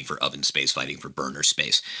space, fighting for oven space, fighting for burner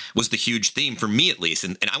space was the huge theme for me, at least.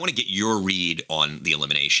 And I want to get your read on the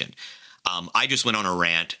elimination. I just went on a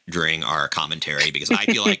rant during our commentary because I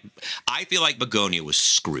feel like Begonia was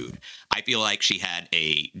screwed. I feel like she had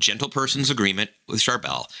a gentle person's agreement with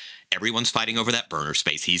Charbel, Everyone's fighting over that burner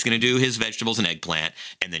space. He's going to do his vegetables and eggplant,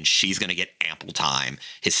 and then she's going to get ample time.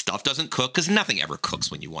 His stuff doesn't cook because nothing ever cooks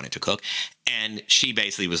when you want it to cook. And she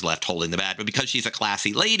basically was left holding the bag. But because she's a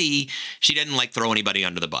classy lady, she didn't like throw anybody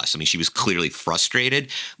under the bus. I mean, she was clearly frustrated.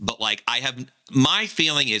 But like my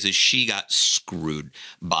feeling is she got screwed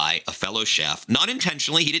by a fellow chef, not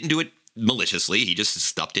intentionally. He didn't do it maliciously. He just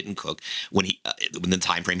stuff didn't cook when the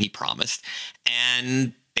time frame he promised.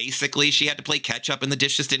 And basically, she had to play catch up, and the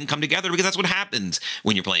dishes didn't come together because that's what happens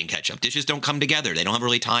when you're playing catch up. Dishes don't come together. They don't have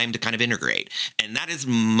really time to kind of integrate. And that is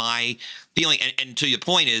my feeling. And to your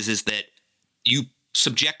point is that you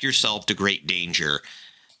subject yourself to great danger.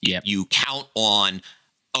 Yep. You count on,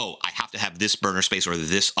 I have to have this burner space or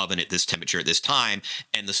this oven at this temperature at this time.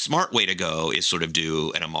 And the smart way to go is sort of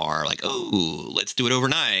do an MR like, let's do it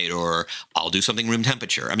overnight, or I'll do something room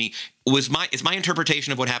temperature. I mean, is my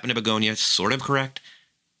interpretation of what happened to Begonia sort of correct?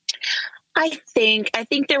 I think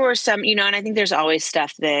there were some, and I think there's always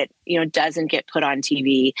stuff that, doesn't get put on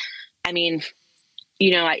TV. I mean,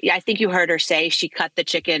 I think you heard her say she cut the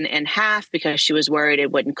chicken in half because she was worried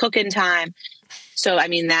it wouldn't cook in time. So, I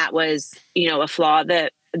mean, that was, a flaw.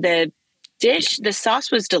 The dish, the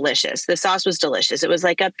sauce was delicious. It was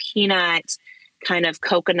like a peanut kind of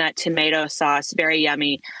coconut tomato sauce, very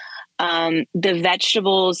yummy. The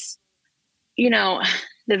vegetables,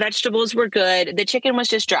 the vegetables were good. The chicken was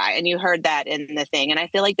just dry, and you heard that in the thing. And I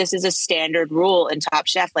feel like this is a standard rule in Top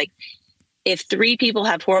Chef. Like, if 3 people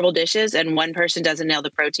have horrible dishes and one person doesn't nail the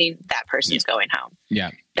protein, that person's going home.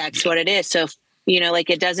 Yeah. That's what it is. So,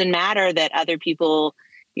 it doesn't matter that other people,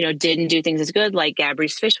 didn't do things as good. Like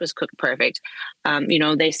Gabri's fish was cooked perfect.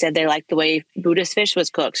 They said they liked the way Buddha's fish was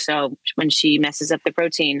cooked. So when she messes up the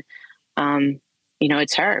protein,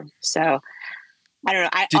 it's her. So I don't know.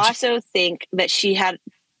 I also think that she had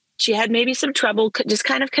maybe some trouble just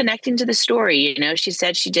kind of connecting to the story. She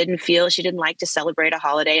said she didn't like to celebrate a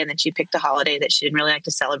holiday, and then she picked a holiday that she didn't really like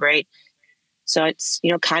to celebrate. So it's,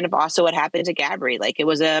 kind of also what happened to Gabri. Like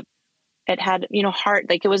it had, heart,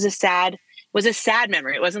 like it was a sad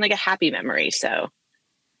memory. It wasn't like a happy memory. So,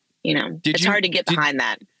 it's hard to get behind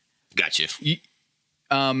that. Gotcha.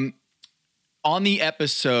 On the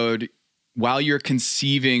episode, while you're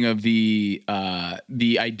conceiving of the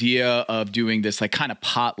idea of doing this like kind of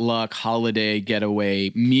potluck holiday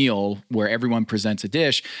getaway meal where everyone presents a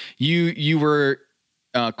dish, you were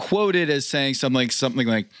quoted as saying something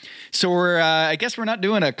like, so I guess we're not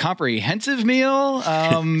doing a comprehensive meal.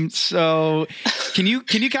 So can you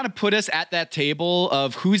kind of put us at that table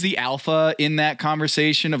of who's the alpha in that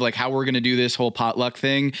conversation of like how we're going to do this whole potluck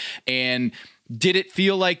thing? And did it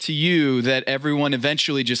feel like to you that everyone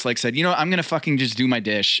eventually just like said, I'm going to fucking just do my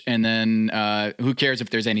dish, and then who cares if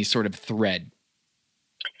there's any sort of thread?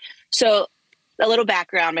 So a little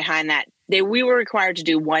background behind that. We were required to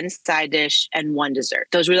do one side dish and one dessert.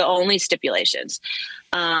 Those were the only stipulations.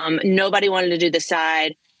 Nobody wanted to do the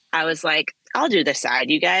side. I was like, I'll do the side,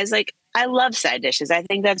 you guys. Like, I love side dishes. I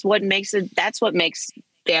think that's what makes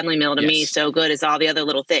family meal to me so good, is all the other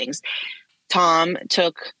little things. Tom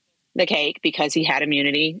took the cake because he had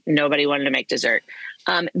immunity. Nobody wanted to make dessert.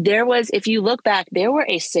 If you look back, there were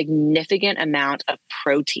a significant amount of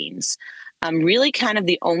proteins. Really kind of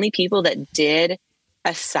the only people that did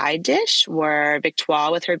a side dish were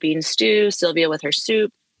Victoire with her bean stew, Sylvia with her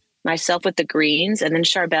soup, myself with the greens, and then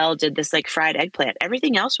Charbel did this like fried eggplant.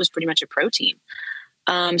 Everything else was pretty much a protein.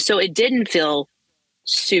 So it didn't feel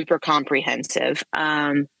super comprehensive.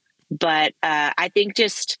 But I think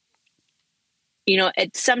just,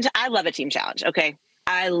 I love a team challenge. Okay.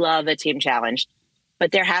 I love a team challenge,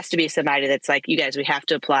 but there has to be somebody that's like, you guys, we have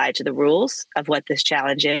to apply to the rules of what this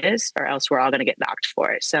challenge is, or else we're all going to get knocked for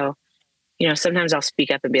it. So, sometimes I'll speak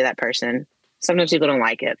up and be that person. Sometimes people don't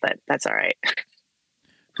like it, but that's all right.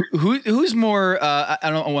 Who's more, I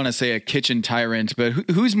don't want to say a kitchen tyrant, but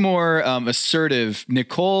who's more assertive,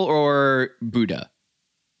 Nicole or Buddha?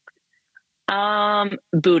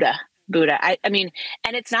 Buddha. I mean,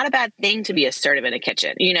 and it's not a bad thing to be assertive in a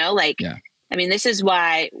kitchen, I mean, this is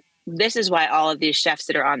why all of these chefs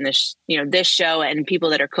that are on this, this show, and people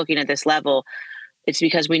that are cooking at this level, it's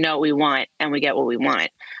because we know what we want and we get what we want.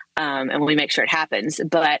 And we make sure it happens.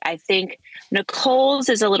 But I think Nicole's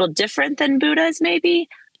is a little different than Buddha's maybe,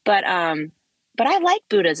 but I like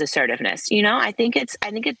Buddha's assertiveness. I think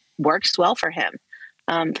it works well for him.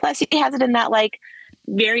 Plus he has it in that like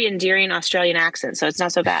very endearing Australian accent, so it's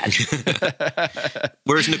not so bad.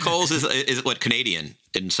 Whereas Nicole's is what, Canadian,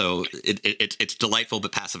 and so it's delightful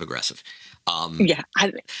but passive aggressive. Yeah.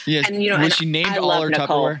 Was she named all her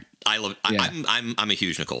Tupperware? I'm a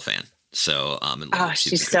huge Nicole fan. So,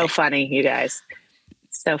 she's so funny, you guys.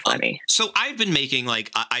 So funny. So I've been making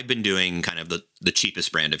I've been doing kind of the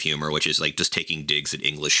cheapest brand of humor, which is like just taking digs at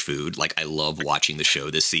English food. Like I love watching the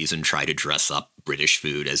show this season try to dress up British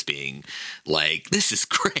food as being like, this is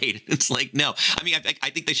great. It's like, no, I mean,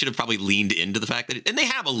 I think they should have probably leaned into the fact that, and they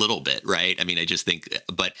have a little bit, right? I mean, I just think,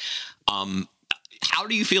 but how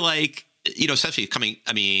do you feel like, especially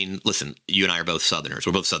listen, you and I are both Southerners.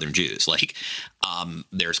 We're both Southern Jews. Like,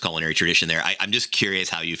 there's culinary tradition there. I'm just curious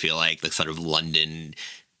how you feel like the sort of London,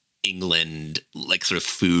 England, like sort of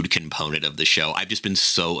food component of the show. I've just been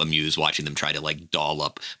so amused watching them try to like doll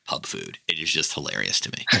up pub food. It is just hilarious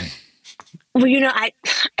to me. Well,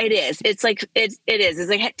 it is. It's like, it is.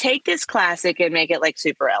 It's like, take this classic and make it like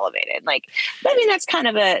super elevated. Like, I mean, that's kind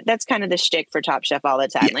of the shtick for Top Chef all the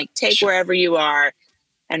time. Yeah, like take sure. wherever you are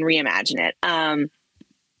and reimagine it.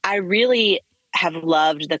 I really have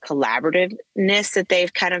loved the collaborativeness that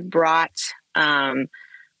they've kind of brought.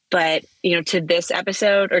 But, to this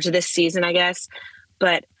episode or to this season, I guess.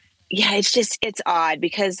 But yeah, it's odd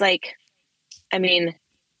because like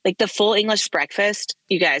the full English breakfast,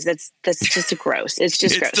 you guys, that's just gross. It's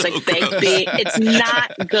just gross. So like gross. It's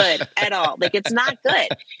not good at all. Like it's not good,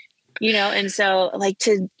 and so like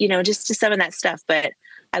just to some of that stuff. But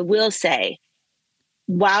I will say,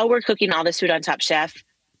 while we're cooking all this food on Top Chef,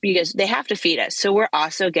 because they have to feed us. So we're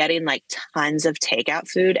also getting like tons of takeout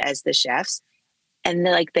food as the chefs. And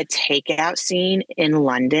the takeout scene in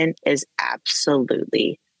London is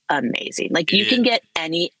absolutely amazing. Like you can get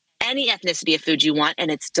any ethnicity of food you want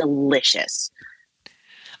and it's delicious.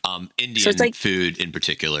 Indian food in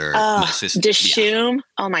particular. Oh, my sister, Dishoom. Yeah.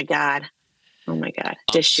 Oh my God.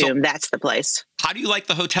 Dishoom. That's the place. How do you like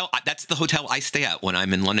the hotel? That's the hotel I stay at when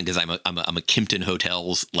I'm in London because I'm a Kimpton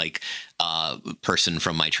Hotels person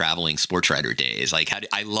from my traveling sports writer days. Like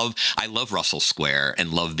I love Russell Square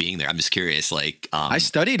and love being there. I'm just curious. Like I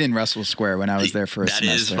studied in Russell Square when I was there for a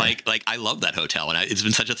semester. That is like I love that hotel, and it's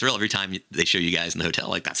been such a thrill every time they show you guys in the hotel.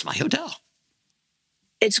 Like that's my hotel.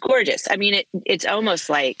 It's gorgeous. I mean, it's almost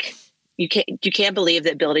like you can't believe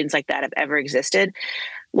that buildings like that have ever existed.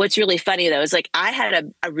 What's really funny though is like I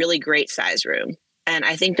had a really great size room, and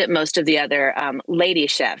I think that most of the other lady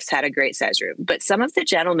chefs had a great size room, but some of the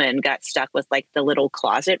gentlemen got stuck with like the little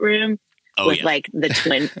closet room like the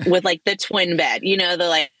twin bed.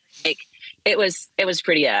 It was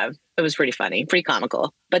pretty funny, pretty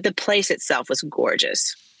comical, but the place itself was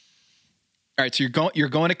gorgeous. All right, so you're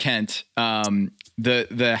going to Kent.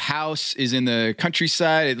 The house is in the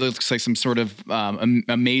countryside. It looks like some sort of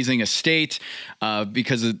amazing estate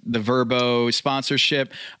because of the Verbo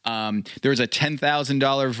sponsorship. There was a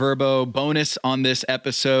 $10,000 Verbo bonus on this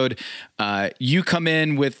episode. You come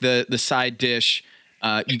in with the side dish.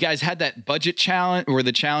 You guys had that budget challenge or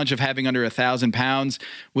the challenge of having under 1,000 pounds.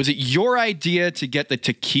 Was it your idea to get the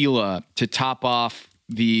tequila to top off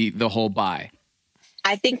the whole buy?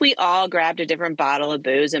 I think we all grabbed a different bottle of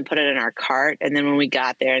booze and put it in our cart. And then when we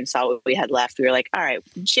got there and saw what we had left, we were like, all right,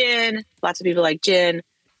 gin. Lots of people like gin,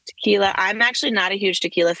 tequila. I'm actually not a huge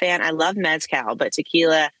tequila fan. I love mezcal, but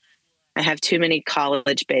tequila, I have too many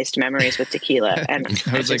college-based memories with tequila. And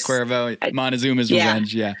Jose Cuervo, Montezuma's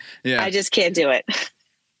Revenge. Yeah. I just can't do it.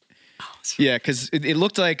 Yeah, because it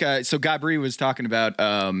looked like so Gabri was talking about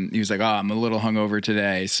he was like, oh, I'm a little hungover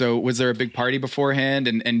today. So was there a big party beforehand?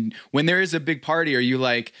 And when there is a big party, are you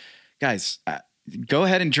like, guys, go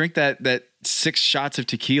ahead and drink that 6 shots of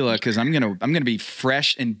tequila because I'm gonna be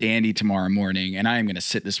fresh and dandy tomorrow morning, and I am gonna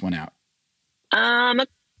sit this one out. A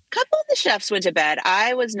couple of the chefs went to bed.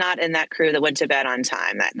 I was not in that crew that went to bed on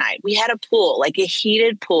time that night. We had a pool, like a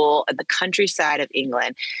heated pool at the countryside of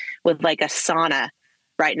England with like a sauna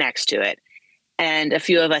right next to it. And a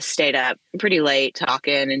few of us stayed up pretty late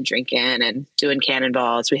talking and drinking and doing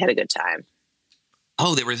cannonballs. We had a good time.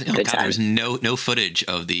 Oh, there was no footage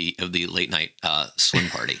of the late night swim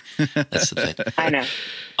party. That's the thing. I know.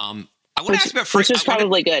 I want to ask about which was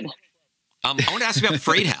probably good. I want to ask you about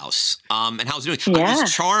Freight House and how it's doing. Yeah.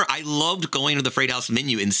 I loved going to the Freight House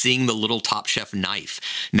menu and seeing the little Top Chef knife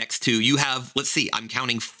next to you have, let's see, I'm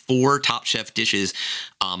counting 4 Top Chef dishes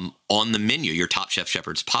on the menu. Your Top Chef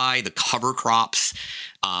shepherd's pie, the cover crops,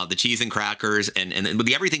 the cheese and crackers, and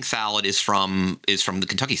the everything salad is from the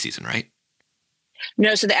Kentucky season, right?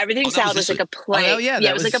 No, so the everything salad was like a plate. Oh, yeah,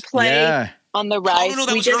 it was like a plate on the rice. Oh, no,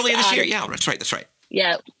 that was early this year. Yeah, that's right.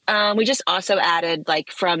 Yeah. We just also added like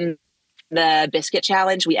from the biscuit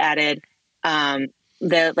challenge, we added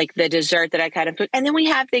the dessert that I kind of put. And then we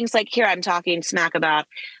have things like here, I'm talking smack about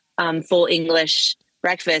full English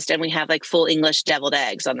breakfast, and we have like full English deviled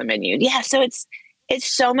eggs on the menu. Yeah. So it's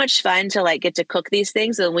so much fun to like get to cook these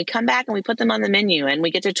things. And we come back and we put them on the menu and we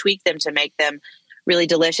get to tweak them to make them really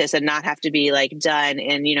delicious and not have to be like done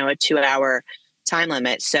in, you know, a 2-hour time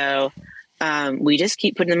limit. So we just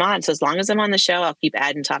keep putting them on. So as long as I'm on the show, I'll keep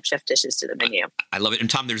adding Top Chef dishes to the menu. I love it. And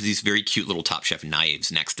Tom, there's these very cute little Top Chef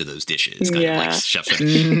knives next to those dishes, kind of Yeah. like chef's.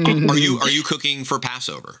 Are you cooking for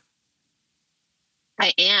Passover?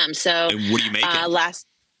 I am. So And what are you making?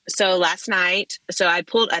 last night, I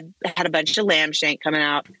had a bunch of lamb shank coming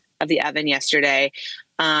out of the oven yesterday.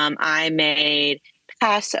 I made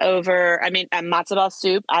Passover. I mean, matzo ball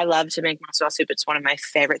soup. I love to make matzo ball soup. It's one of my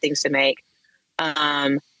favorite things to make.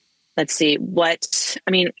 Let's see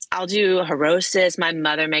I'll do harosis. My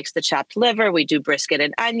mother makes the chopped liver. We do brisket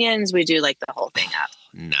and onions. We do like the whole thing up.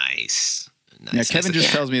 Nice. Yeah, Kevin just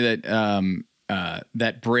tells me that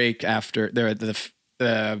that break after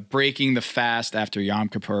the breaking the fast after Yom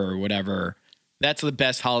Kippur or whatever, that's the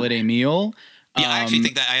best holiday meal. Yeah, I actually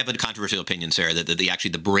think that I have a controversial opinion, Sarah, that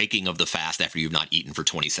the breaking of the fast after you've not eaten for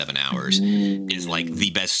 27 hours is like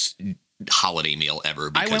the best holiday meal ever.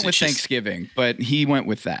 I went with Thanksgiving, but he went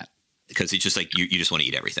with that. Because it's just like you just want to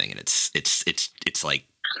eat everything, and it's like,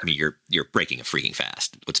 I mean, you're breaking a freaking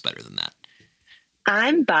fast. What's better than that?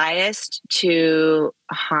 I'm biased to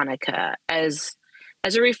Hanukkah as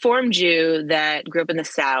a Reform Jew that grew up in the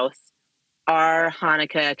South. Our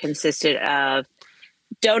Hanukkah consisted of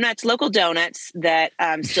donuts, local donuts that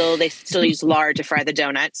they still use lard to fry the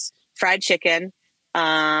donuts, fried chicken,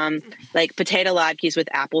 like potato latkes with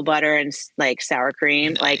apple butter and like sour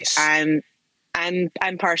cream. Nice. Like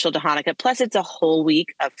I'm partial to Hanukkah. Plus, it's a whole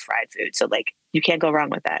week of fried food, so like you can't go wrong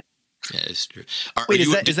with that. Yeah, it's true. Wait,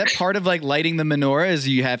 is that part of like lighting the menorah? Is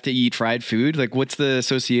you have to eat fried food? Like, what's the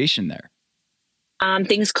association there?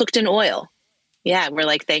 Things cooked in oil. Yeah, we're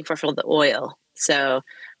like thankful for the oil. So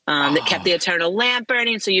that kept the eternal lamp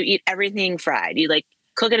burning. So you eat everything fried. You like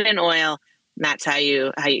cook it in oil. And that's how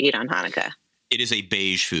you eat on Hanukkah. It is a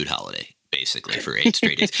beige food holiday, basically, for 8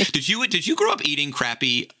 straight days. Did you grow up eating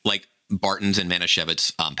crappy like Barton's and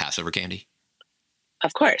Manischewitz Passover candy?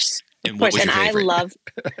 Of course. And what was your favorite?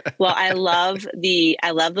 I love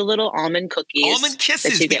the little almond cookies. Almond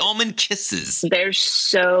kisses. The almond kisses. They're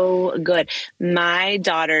so good. My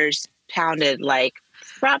daughters pounded like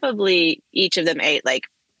probably each of them ate like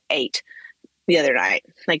 8 the other night.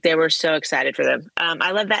 Like they were so excited for them. I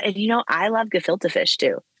love that. And I love gefilte fish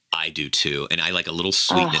too. I do too. And I like a little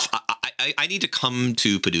sweetness. I need to come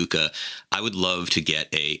to Paducah. I would love to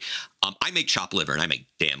get I make chopped liver, and I make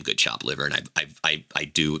damn good chopped liver, and I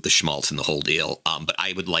do the schmaltz and the whole deal. But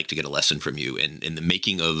I would like to get a lesson from you in the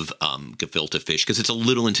making of gefilte fish, because it's a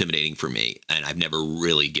little intimidating for me, and I've never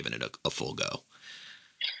really given it a full go.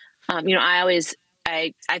 I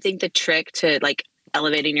think the trick to like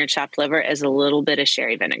elevating your chopped liver is a little bit of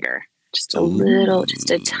sherry vinegar. Just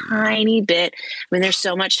a tiny bit. I mean, there's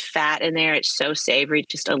so much fat in there. It's so savory.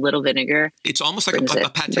 Just a little vinegar. It's almost like a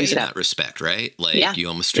pate in that respect, right? Like you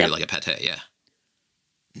almost treat it like a pate. Yeah.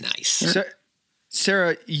 Nice. So,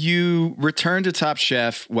 Sarah, you returned to Top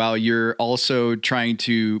Chef while you're also trying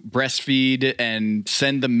to breastfeed and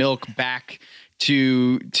send the milk back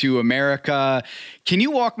to America. Can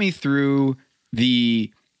you walk me through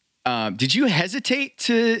did you hesitate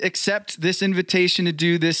to accept this invitation to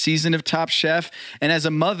do this season of Top Chef? And as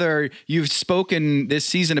a mother, you've spoken this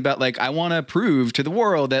season about like, I want to prove to the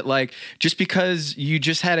world that like, just because you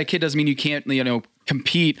just had a kid doesn't mean you can't,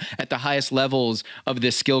 compete at the highest levels of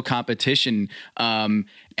this skill competition. And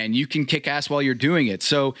you can kick ass while you're doing it.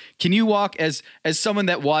 So can you walk as someone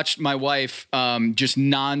that watched my wife just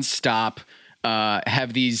nonstop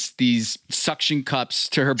have these suction cups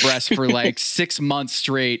to her breast for like 6 months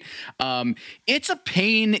straight. It's a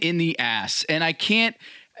pain in the ass, and I can't.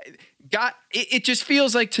 It just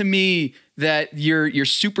feels like to me that you're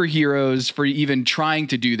superheroes for even trying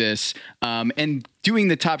to do this, and doing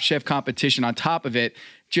the Top Chef competition on top of it.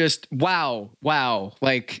 Just wow,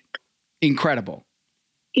 like incredible.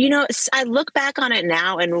 I look back on it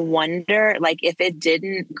now and wonder like if it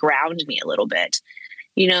didn't ground me a little bit.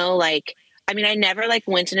 I never like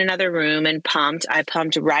went in another room and pumped. I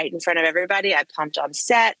pumped right in front of everybody. I pumped on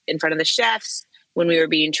set in front of the chefs when we were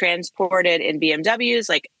being transported in BMWs.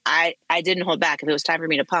 Like I didn't hold back. If it was time for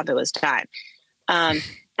me to pump, it was time.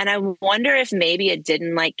 And I wonder if maybe it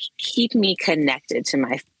didn't like keep me connected to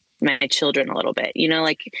my children a little bit,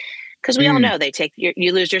 because we all know they take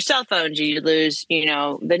you lose your cell phones, you lose,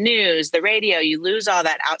 the news, the radio, you lose all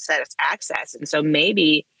that outside access. And so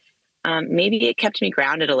maybe it kept me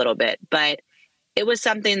grounded a little bit, but it was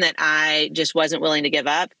something that I just wasn't willing to give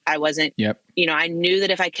up. I wasn't, I knew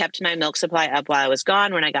that if I kept my milk supply up while I was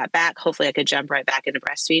gone, when I got back, hopefully I could jump right back into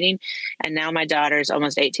breastfeeding. And now my daughter's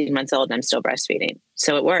almost 18 months old and I'm still breastfeeding.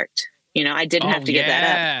 So it worked. I didn't have to give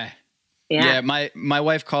that up. Yeah. My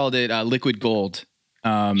wife called it liquid gold.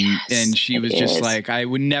 And she was just like, I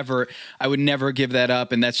would never give that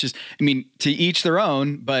up. And that's just, I mean, to each their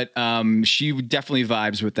own, but she definitely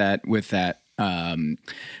vibes with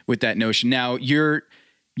that notion. Now you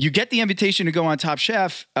get the invitation to go on Top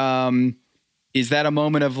Chef. Is that a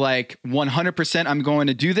moment of like 100% I'm going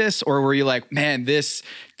to do this? Or were you like, man, this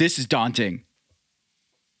is daunting?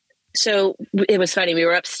 So it was funny. We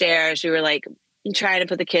were upstairs. We were like trying to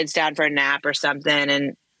put the kids down for a nap or something.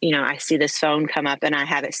 And, I see this phone come up and I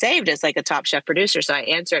have it saved as like a Top Chef producer. So I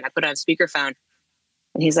answer it. I put it on speakerphone.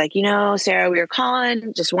 And he's like, Sarah, we were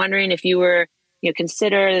calling, just wondering if you were,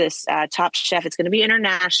 consider this Top Chef. It's going to be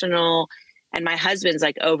international. And my husband's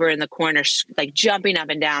like over in the corner, like jumping up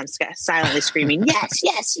and down, silently screaming, yes,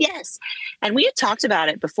 yes, yes. And we had talked about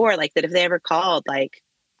it before, like that if they ever called, like,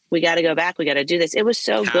 we got to go back. We got to do this. It was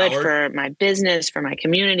so good for my business, for my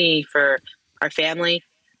community, for our family.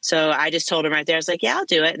 So I just told him right there, I was like, yeah, I'll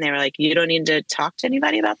do it. And they were like, you don't need to talk to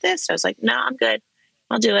anybody about this. So I was like, no, I'm good.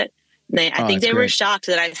 I'll do it. And I think they were shocked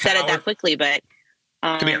that I said it that quickly, but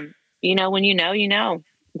when you know.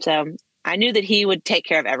 So I knew that he would take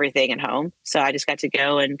care of everything at home. So I just got to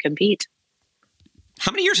go and compete.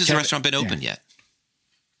 How many years has the restaurant been open yet?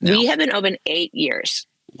 We have been open 8 years.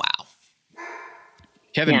 Wow.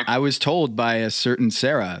 Kevin, I was told by a certain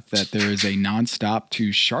Sara that there is a nonstop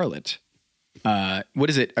to Charlotte. What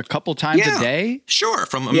is it? A couple times a day? Sure.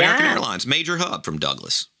 From American Airlines, major hub from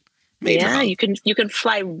Douglas. Major hub. You can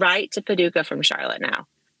fly right to Paducah from Charlotte now.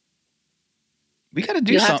 We got to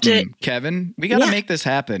do something, Kevin. We got to make this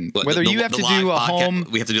happen. Whether you have to do a home,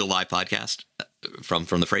 we have to do a live podcast from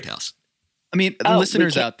the Freight House. I mean,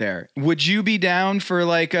 listeners out there, would you be down for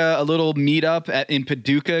like a little meetup in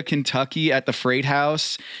Paducah, Kentucky at the Freight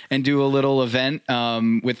House and do a little event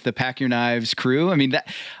with the Pack Your Knives crew? I mean,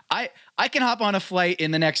 I can hop on a flight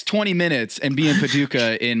in the next 20 minutes and be in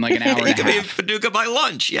Paducah in like an hour and a half. You can be in Paducah by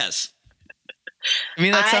lunch, yes. I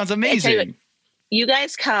mean, that sounds amazing. You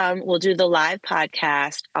guys come, we'll do the live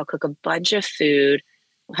podcast. I'll cook a bunch of food.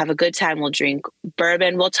 We'll have a good time. We'll drink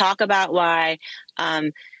bourbon. We'll talk about why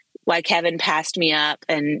Kevin passed me up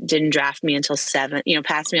and didn't draft me until 7,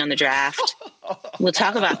 passed me on the draft. We'll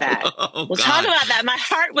talk about that. Talk about that. My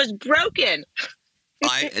heart was broken.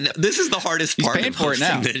 This is the hardest part of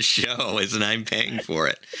hosting this show, is that I'm paying for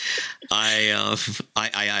it. I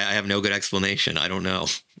have no good explanation. I don't know.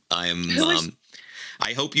 I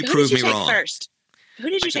hope you prove me wrong. First? Who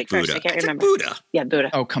did you take first? I can't remember. Buddha. Yeah, Buddha.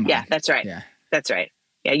 Oh, come on. Yeah, that's right. Yeah, that's right.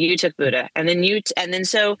 Yeah, you took Buddha, and then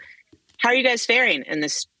so. How are you guys faring in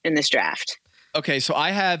this draft? Okay, so I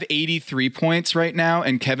have 83 points right now,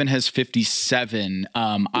 and Kevin has 57.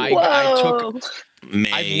 I took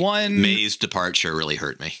May's departure really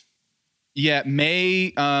hurt me. Yeah,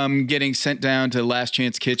 May getting sent down to Last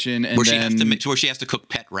Chance Kitchen, and where she has to cook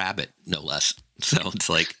pet rabbit, no less. So it's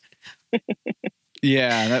like,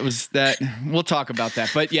 yeah, that was that. We'll talk about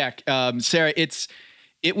that, but yeah, Sara,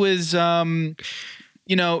 it was.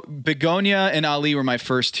 Begonia and Ali were my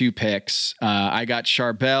first two picks. I got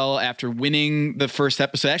Charbel after winning the first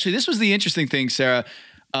episode. Actually, this was the interesting thing, Sara.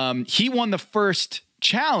 He won the first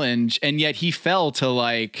challenge, and yet he fell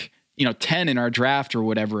to 10 in our draft or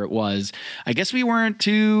whatever it was. I guess we weren't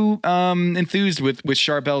too enthused with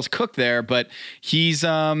Charbel's cook there, but he's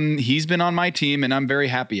been on my team, and I'm very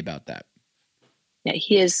happy about that. Yeah,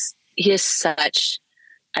 he is such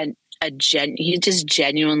he's just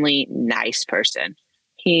genuinely nice person.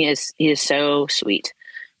 He is so sweet.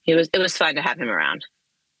 It was fun to have him around.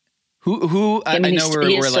 I know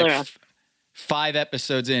we're like 5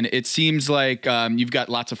 episodes in. It seems like you've got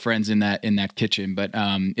lots of friends in that kitchen, but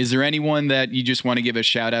is there anyone that you just want to give a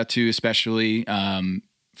shout out to, especially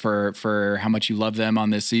for how much you love them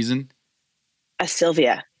on this season?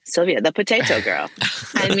 Sylvia, the potato girl.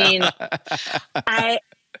 I mean,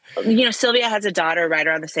 Sylvia has a daughter right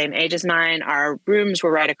around the same age as mine. Our rooms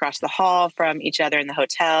were right across the hall from each other in the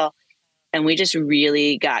hotel. And we just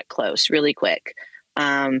really got close really quick.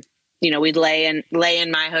 We'd lay in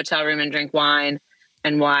my hotel room and drink wine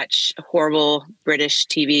and watch horrible British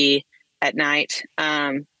TV at night.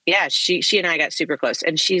 She and I got super close,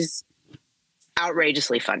 and she's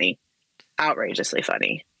outrageously funny.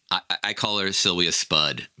 I call her Sylvia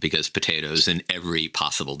Spud because potatoes in every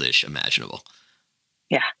possible dish imaginable.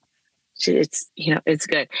 Yeah. It's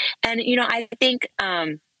good. And, I think,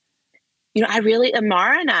 Amara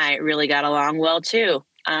and I really got along well too.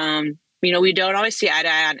 We don't always see eye to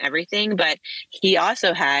eye on everything, but he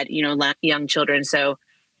also had, young children. So,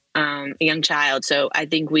 a young child. So I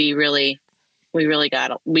think we really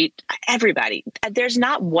got everybody. There's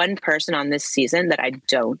not one person on this season that I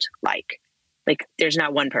don't like. Like, there's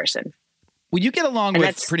not one person. Well, you get along And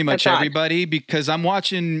with pretty much that's odd. everybody because I'm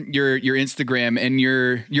watching your Instagram and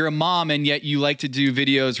you're a mom and yet you like to do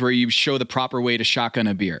videos where you show the proper way to shotgun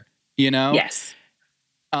a beer, you know? Yes.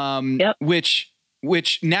 Yep.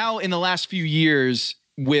 Which now in the last few years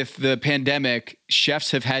with the pandemic,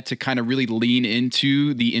 chefs have had to kind of really lean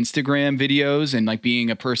into the Instagram videos and like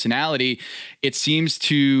being a personality. It seems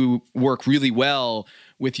to work really well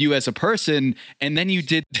with you as a person. And then you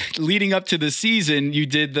did, leading up to the season, you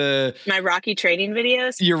did my Rocky training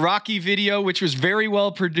videos. Your Rocky video, which was very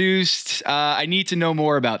well produced. I need to know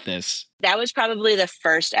more about this. That was probably the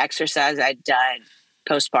first exercise I'd done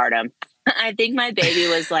postpartum. I think my baby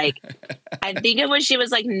was like, she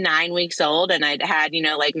was like 9 weeks old and I'd had,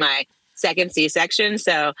 like my second C-section.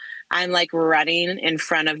 So I'm like running in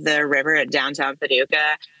front of the river at downtown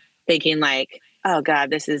Paducah thinking like, oh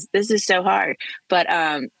God, this is so hard. But,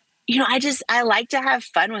 I like to have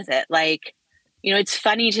fun with it. Like, it's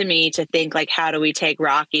funny to me to think like, how do we take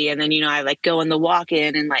Rocky? And then, I like go in the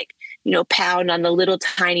walk-in and like, pound on the little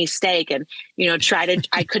tiny steak and,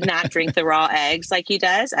 I could not drink the raw eggs like he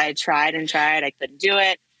does. I tried and tried. I couldn't do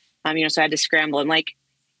it. So I had to scramble and like,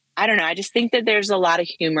 I don't know. I just think that there's a lot of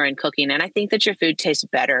humor in cooking. And I think that your food tastes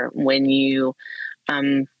better when you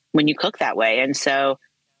cook that way. And so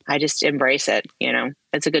I just embrace it.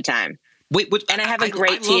 It's a good time. Wait, and I have a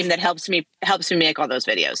great team that helps me make all those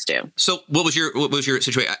videos too. So what was your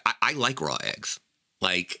situation? I like raw eggs.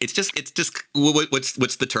 Like it's just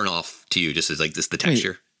what's the turn off to you? Just as like the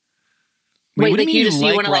texture. Wait, what do you mean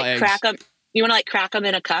you want to like eggs? crack them? You want to like crack them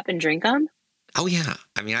in a cup and drink them? Oh yeah,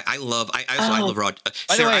 I mean I love raw.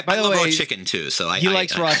 By the way, I love raw chicken too. So he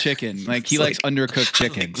likes raw chicken. Like he likes undercooked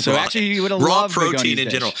chicken. So raw, actually, you would have raw loved protein in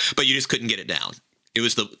fish. general, but you just couldn't get it down. It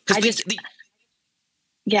was I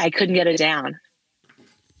couldn't get it down.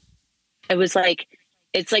 It was like.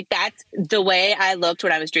 It's like that's the way I looked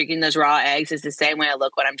when I was drinking those raw eggs is the same way I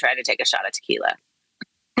look when I'm trying to take a shot of tequila.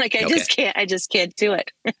 Like I just can't do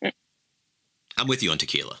it. I'm with you on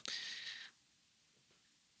tequila.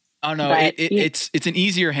 Oh no, it's an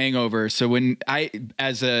easier hangover. So when I,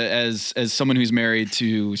 as someone who's married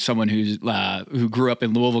to someone who grew up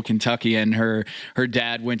in Louisville, Kentucky, and her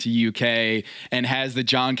dad went to UK and has the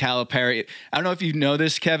John Calipari. I don't know if you know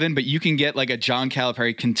this, Kevin, but you can get like a John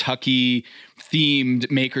Calipari Kentucky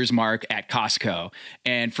themed Maker's Mark at Costco,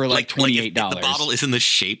 and for like $28. The bottle is in the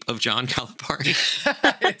shape of John Calipari.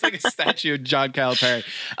 It's like a statue of John Calipari.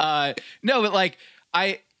 No, but like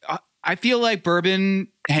I feel like bourbon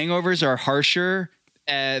hangovers are harsher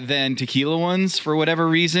than tequila ones for whatever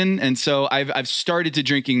reason. And so I've started to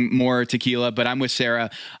drinking more tequila, but I'm with Sarah.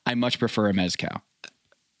 I much prefer a mezcal.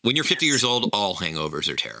 When you're 50 years old, all hangovers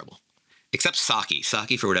are terrible. Except sake.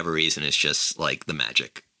 Sake, for whatever reason, is just like the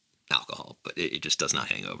magic alcohol, but it just does not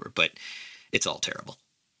hang over. But it's all terrible.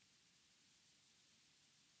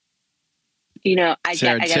 I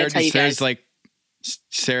got to tell you guys.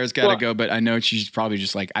 Sarah's got to go, but I know she's probably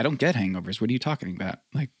just like, I don't get hangovers. What are you talking about?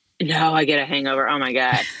 Like, no, I get a hangover. Oh my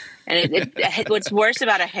God. And what's worse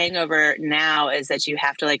about a hangover now is that you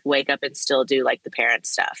have to like wake up and still do like the parent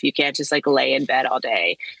stuff. You can't just like lay in bed all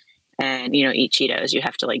day and, eat Cheetos. You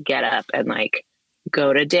have to like get up and like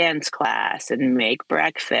go to dance class and make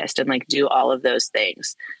breakfast and like do all of those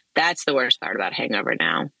things. That's the worst part about hangover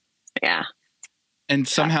now. Yeah. And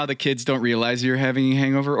somehow the kids don't realize you're having a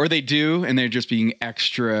hangover, or they do, and they're just being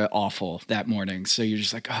extra awful that morning. So you're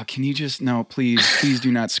just like, oh, can you just, no, please do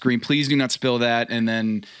not scream. Please do not spill that. And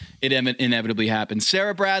then it inevitably happens.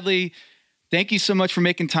 Sarah Bradley, thank you so much for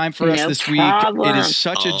making time for us this week. It is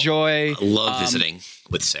such a joy. I love visiting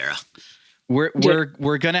with Sarah. We're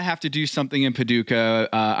going to have to do something in Paducah.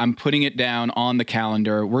 I'm putting it down on the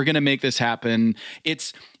calendar. We're going to make this happen.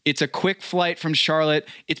 It's a quick flight from Charlotte.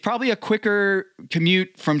 It's probably a quicker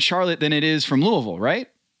commute from Charlotte than it is from Louisville, right?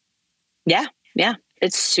 Yeah. Yeah.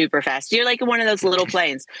 It's super fast. You're like one of those little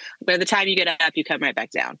planes. By the time you get up, you come right back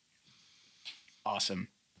down. Awesome.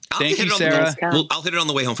 Thank you, Sarah. I'll hit it on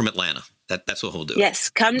the way home from Atlanta. That's what we'll do. Yes.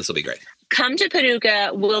 This will be great. Come to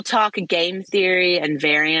Paducah. We'll talk game theory and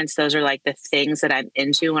variants. Those are like the things that I'm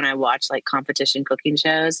into when I watch like competition cooking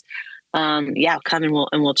shows. Come and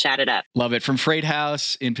we'll chat it up. Love it. From Freight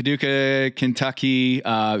House in Paducah, Kentucky.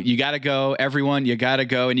 You got to go, everyone. You got to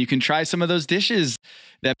go, and you can try some of those dishes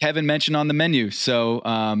that Kevin mentioned on the menu. So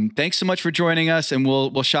thanks so much for joining us, and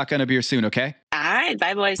we'll shotgun a beer soon. Okay. All right.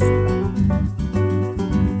 Bye, boys.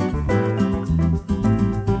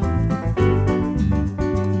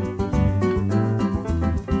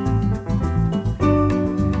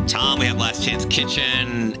 We have Last Chance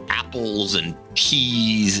Kitchen, apples and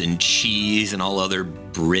peas and cheese and all other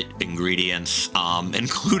Brit ingredients,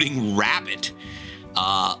 including rabbit,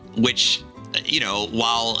 which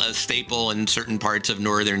while a staple in certain parts of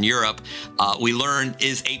Northern Europe, we learned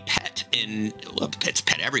is a pet it's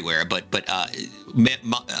pet everywhere. But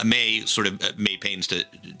May sort of made pains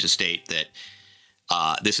to state that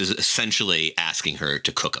this is essentially asking her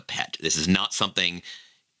to cook a pet. This is not something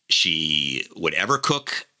she would ever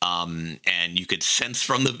cook. And you could sense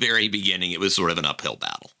from the very beginning, it was sort of an uphill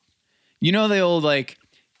battle. The old,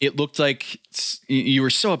 it looked like you were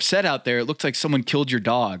so upset out there. It looked like someone killed your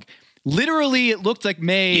dog. Literally, it looked like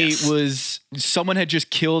May someone had just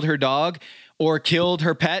killed her dog or killed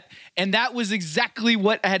her pet. And that was exactly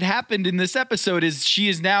what had happened in this episode. Is she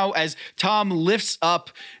is now, as Tom lifts up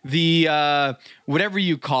the, whatever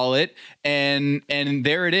you call it. And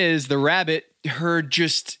there it is, the rabbit,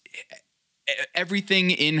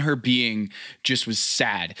 everything in her being just was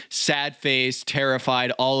sad face,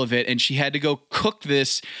 terrified, all of it. And she had to go cook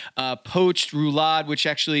this poached roulade, which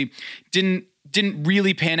actually didn't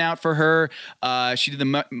really pan out for her. She did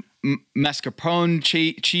the mascarpone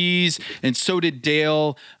cheese, and so did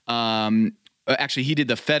Dale. Actually, he did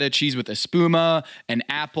the feta cheese with espuma and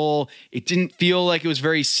apple. It didn't feel like it was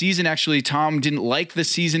very seasoned. Actually, Tom didn't like the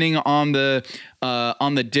seasoning on the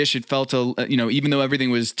dish. It felt even though everything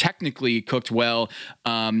was technically cooked well,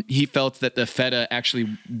 he felt that the feta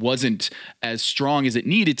actually wasn't as strong as it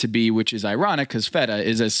needed to be, which is ironic because feta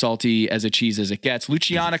is as salty as a cheese as it gets.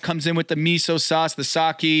 Luciana comes in with the miso sauce, the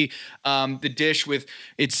sake, the dish with,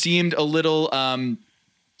 it seemed a little,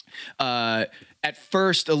 at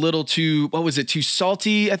first a little too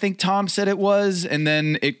salty, I think Tom said it was, and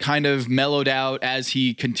then it kind of mellowed out as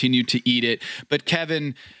he continued to eat it. But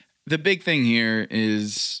Kevin, the big thing here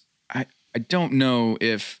is I don't know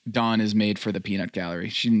if Dawn is made for the peanut gallery.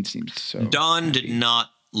 She didn't seem so Dawn happy. did not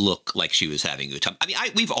look like she was having a good time. I mean,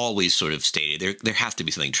 we've always sort of stated there has to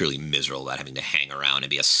be something truly miserable about having to hang around and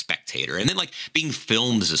be a spectator, and then being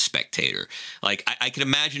filmed as a spectator. I can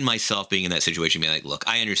imagine myself being in that situation, being like, look,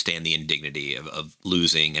 I understand the indignity of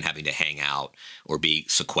losing and having to hang out or be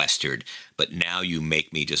sequestered, but now you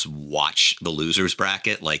make me just watch the losers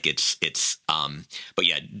bracket. But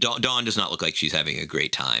yeah, Dawn does not look like she's having a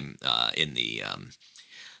great time in the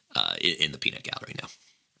peanut gallery now.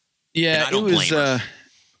 Yeah, and I don't blame her.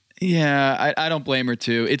 Yeah, I don't blame her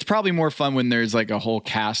too. It's probably more fun when there's a whole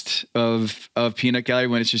cast of Peanut Gallery,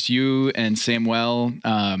 when it's just you and Samuel,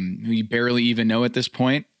 who you barely even know at this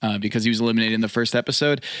point because he was eliminated in the first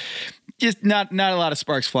episode. Just not a lot of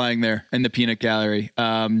sparks flying there in the Peanut Gallery.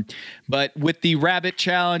 But with the rabbit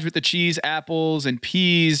challenge, with the cheese, apples, and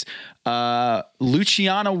peas,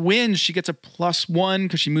 Luciana wins. She gets a +1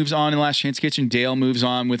 because she moves on in Last Chance Kitchen. Dale moves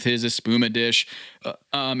on with his espuma dish,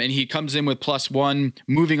 and he comes in with +1.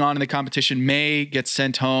 Moving on in the competition, May gets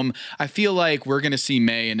sent home. I feel like we're going to see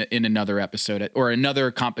May in another episode or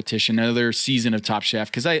another competition, another season of Top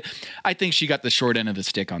Chef, because I think she got the short end of the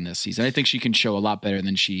stick on this season. I think she can show a lot better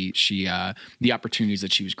than the opportunities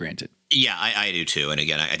that she was granted. Yeah, I do too. And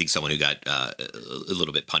again, I think someone who got a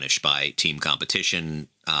little bit punished by team competition.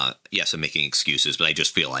 Yes, I'm making excuses, but I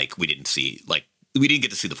just feel like we didn't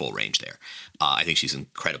get to see the full range there. I think she's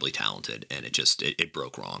incredibly talented, and it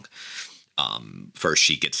broke wrong. First,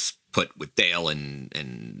 she gets put with Dale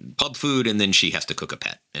and pub food, and then she has to cook a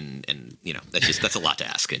pet, and that's a lot to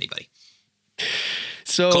ask anybody.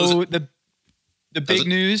 So The big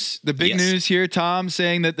news here, Tom,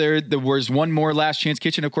 saying that there was one more Last Chance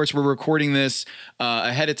Kitchen. Of course, we're recording this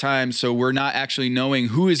ahead of time, so we're not actually knowing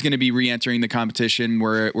who is going to be re-entering the competition.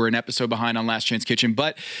 We're an episode behind on Last Chance Kitchen,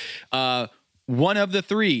 but one of the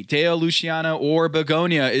three, Dale, Luciana, or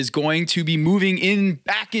Begonia, is going to be moving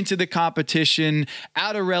back into the competition,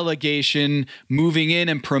 out of relegation, moving in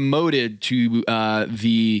and promoted to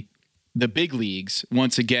the big leagues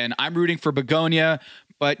once again. I'm rooting for Begonia.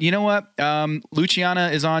 But you know what? Luciana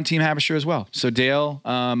is on Team Habisher as well. So Dale,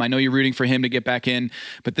 I know you're rooting for him to get back in,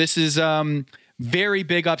 but this is very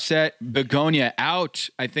big upset. Begonia out.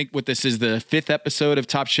 I think this is the 5th episode of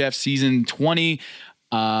Top Chef season 20.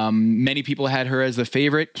 Many people had her as the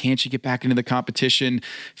favorite. Can't she get back into the competition?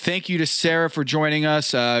 Thank you to Sara for joining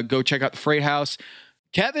us. Go check out the Freight House.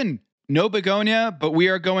 Kevin, no Begonia, but we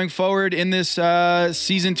are going forward in this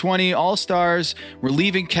season 20 All-Stars. We're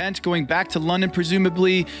leaving Kent, going back to London,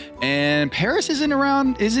 presumably, and Paris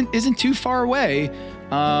isn't too far away.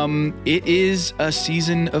 It is a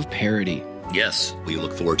season of parody. Yes, we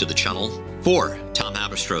look forward to the channel. For Tom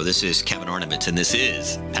Haberstroh, this is Kevin Arnovitz, and this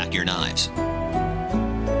is Pack Your Knives.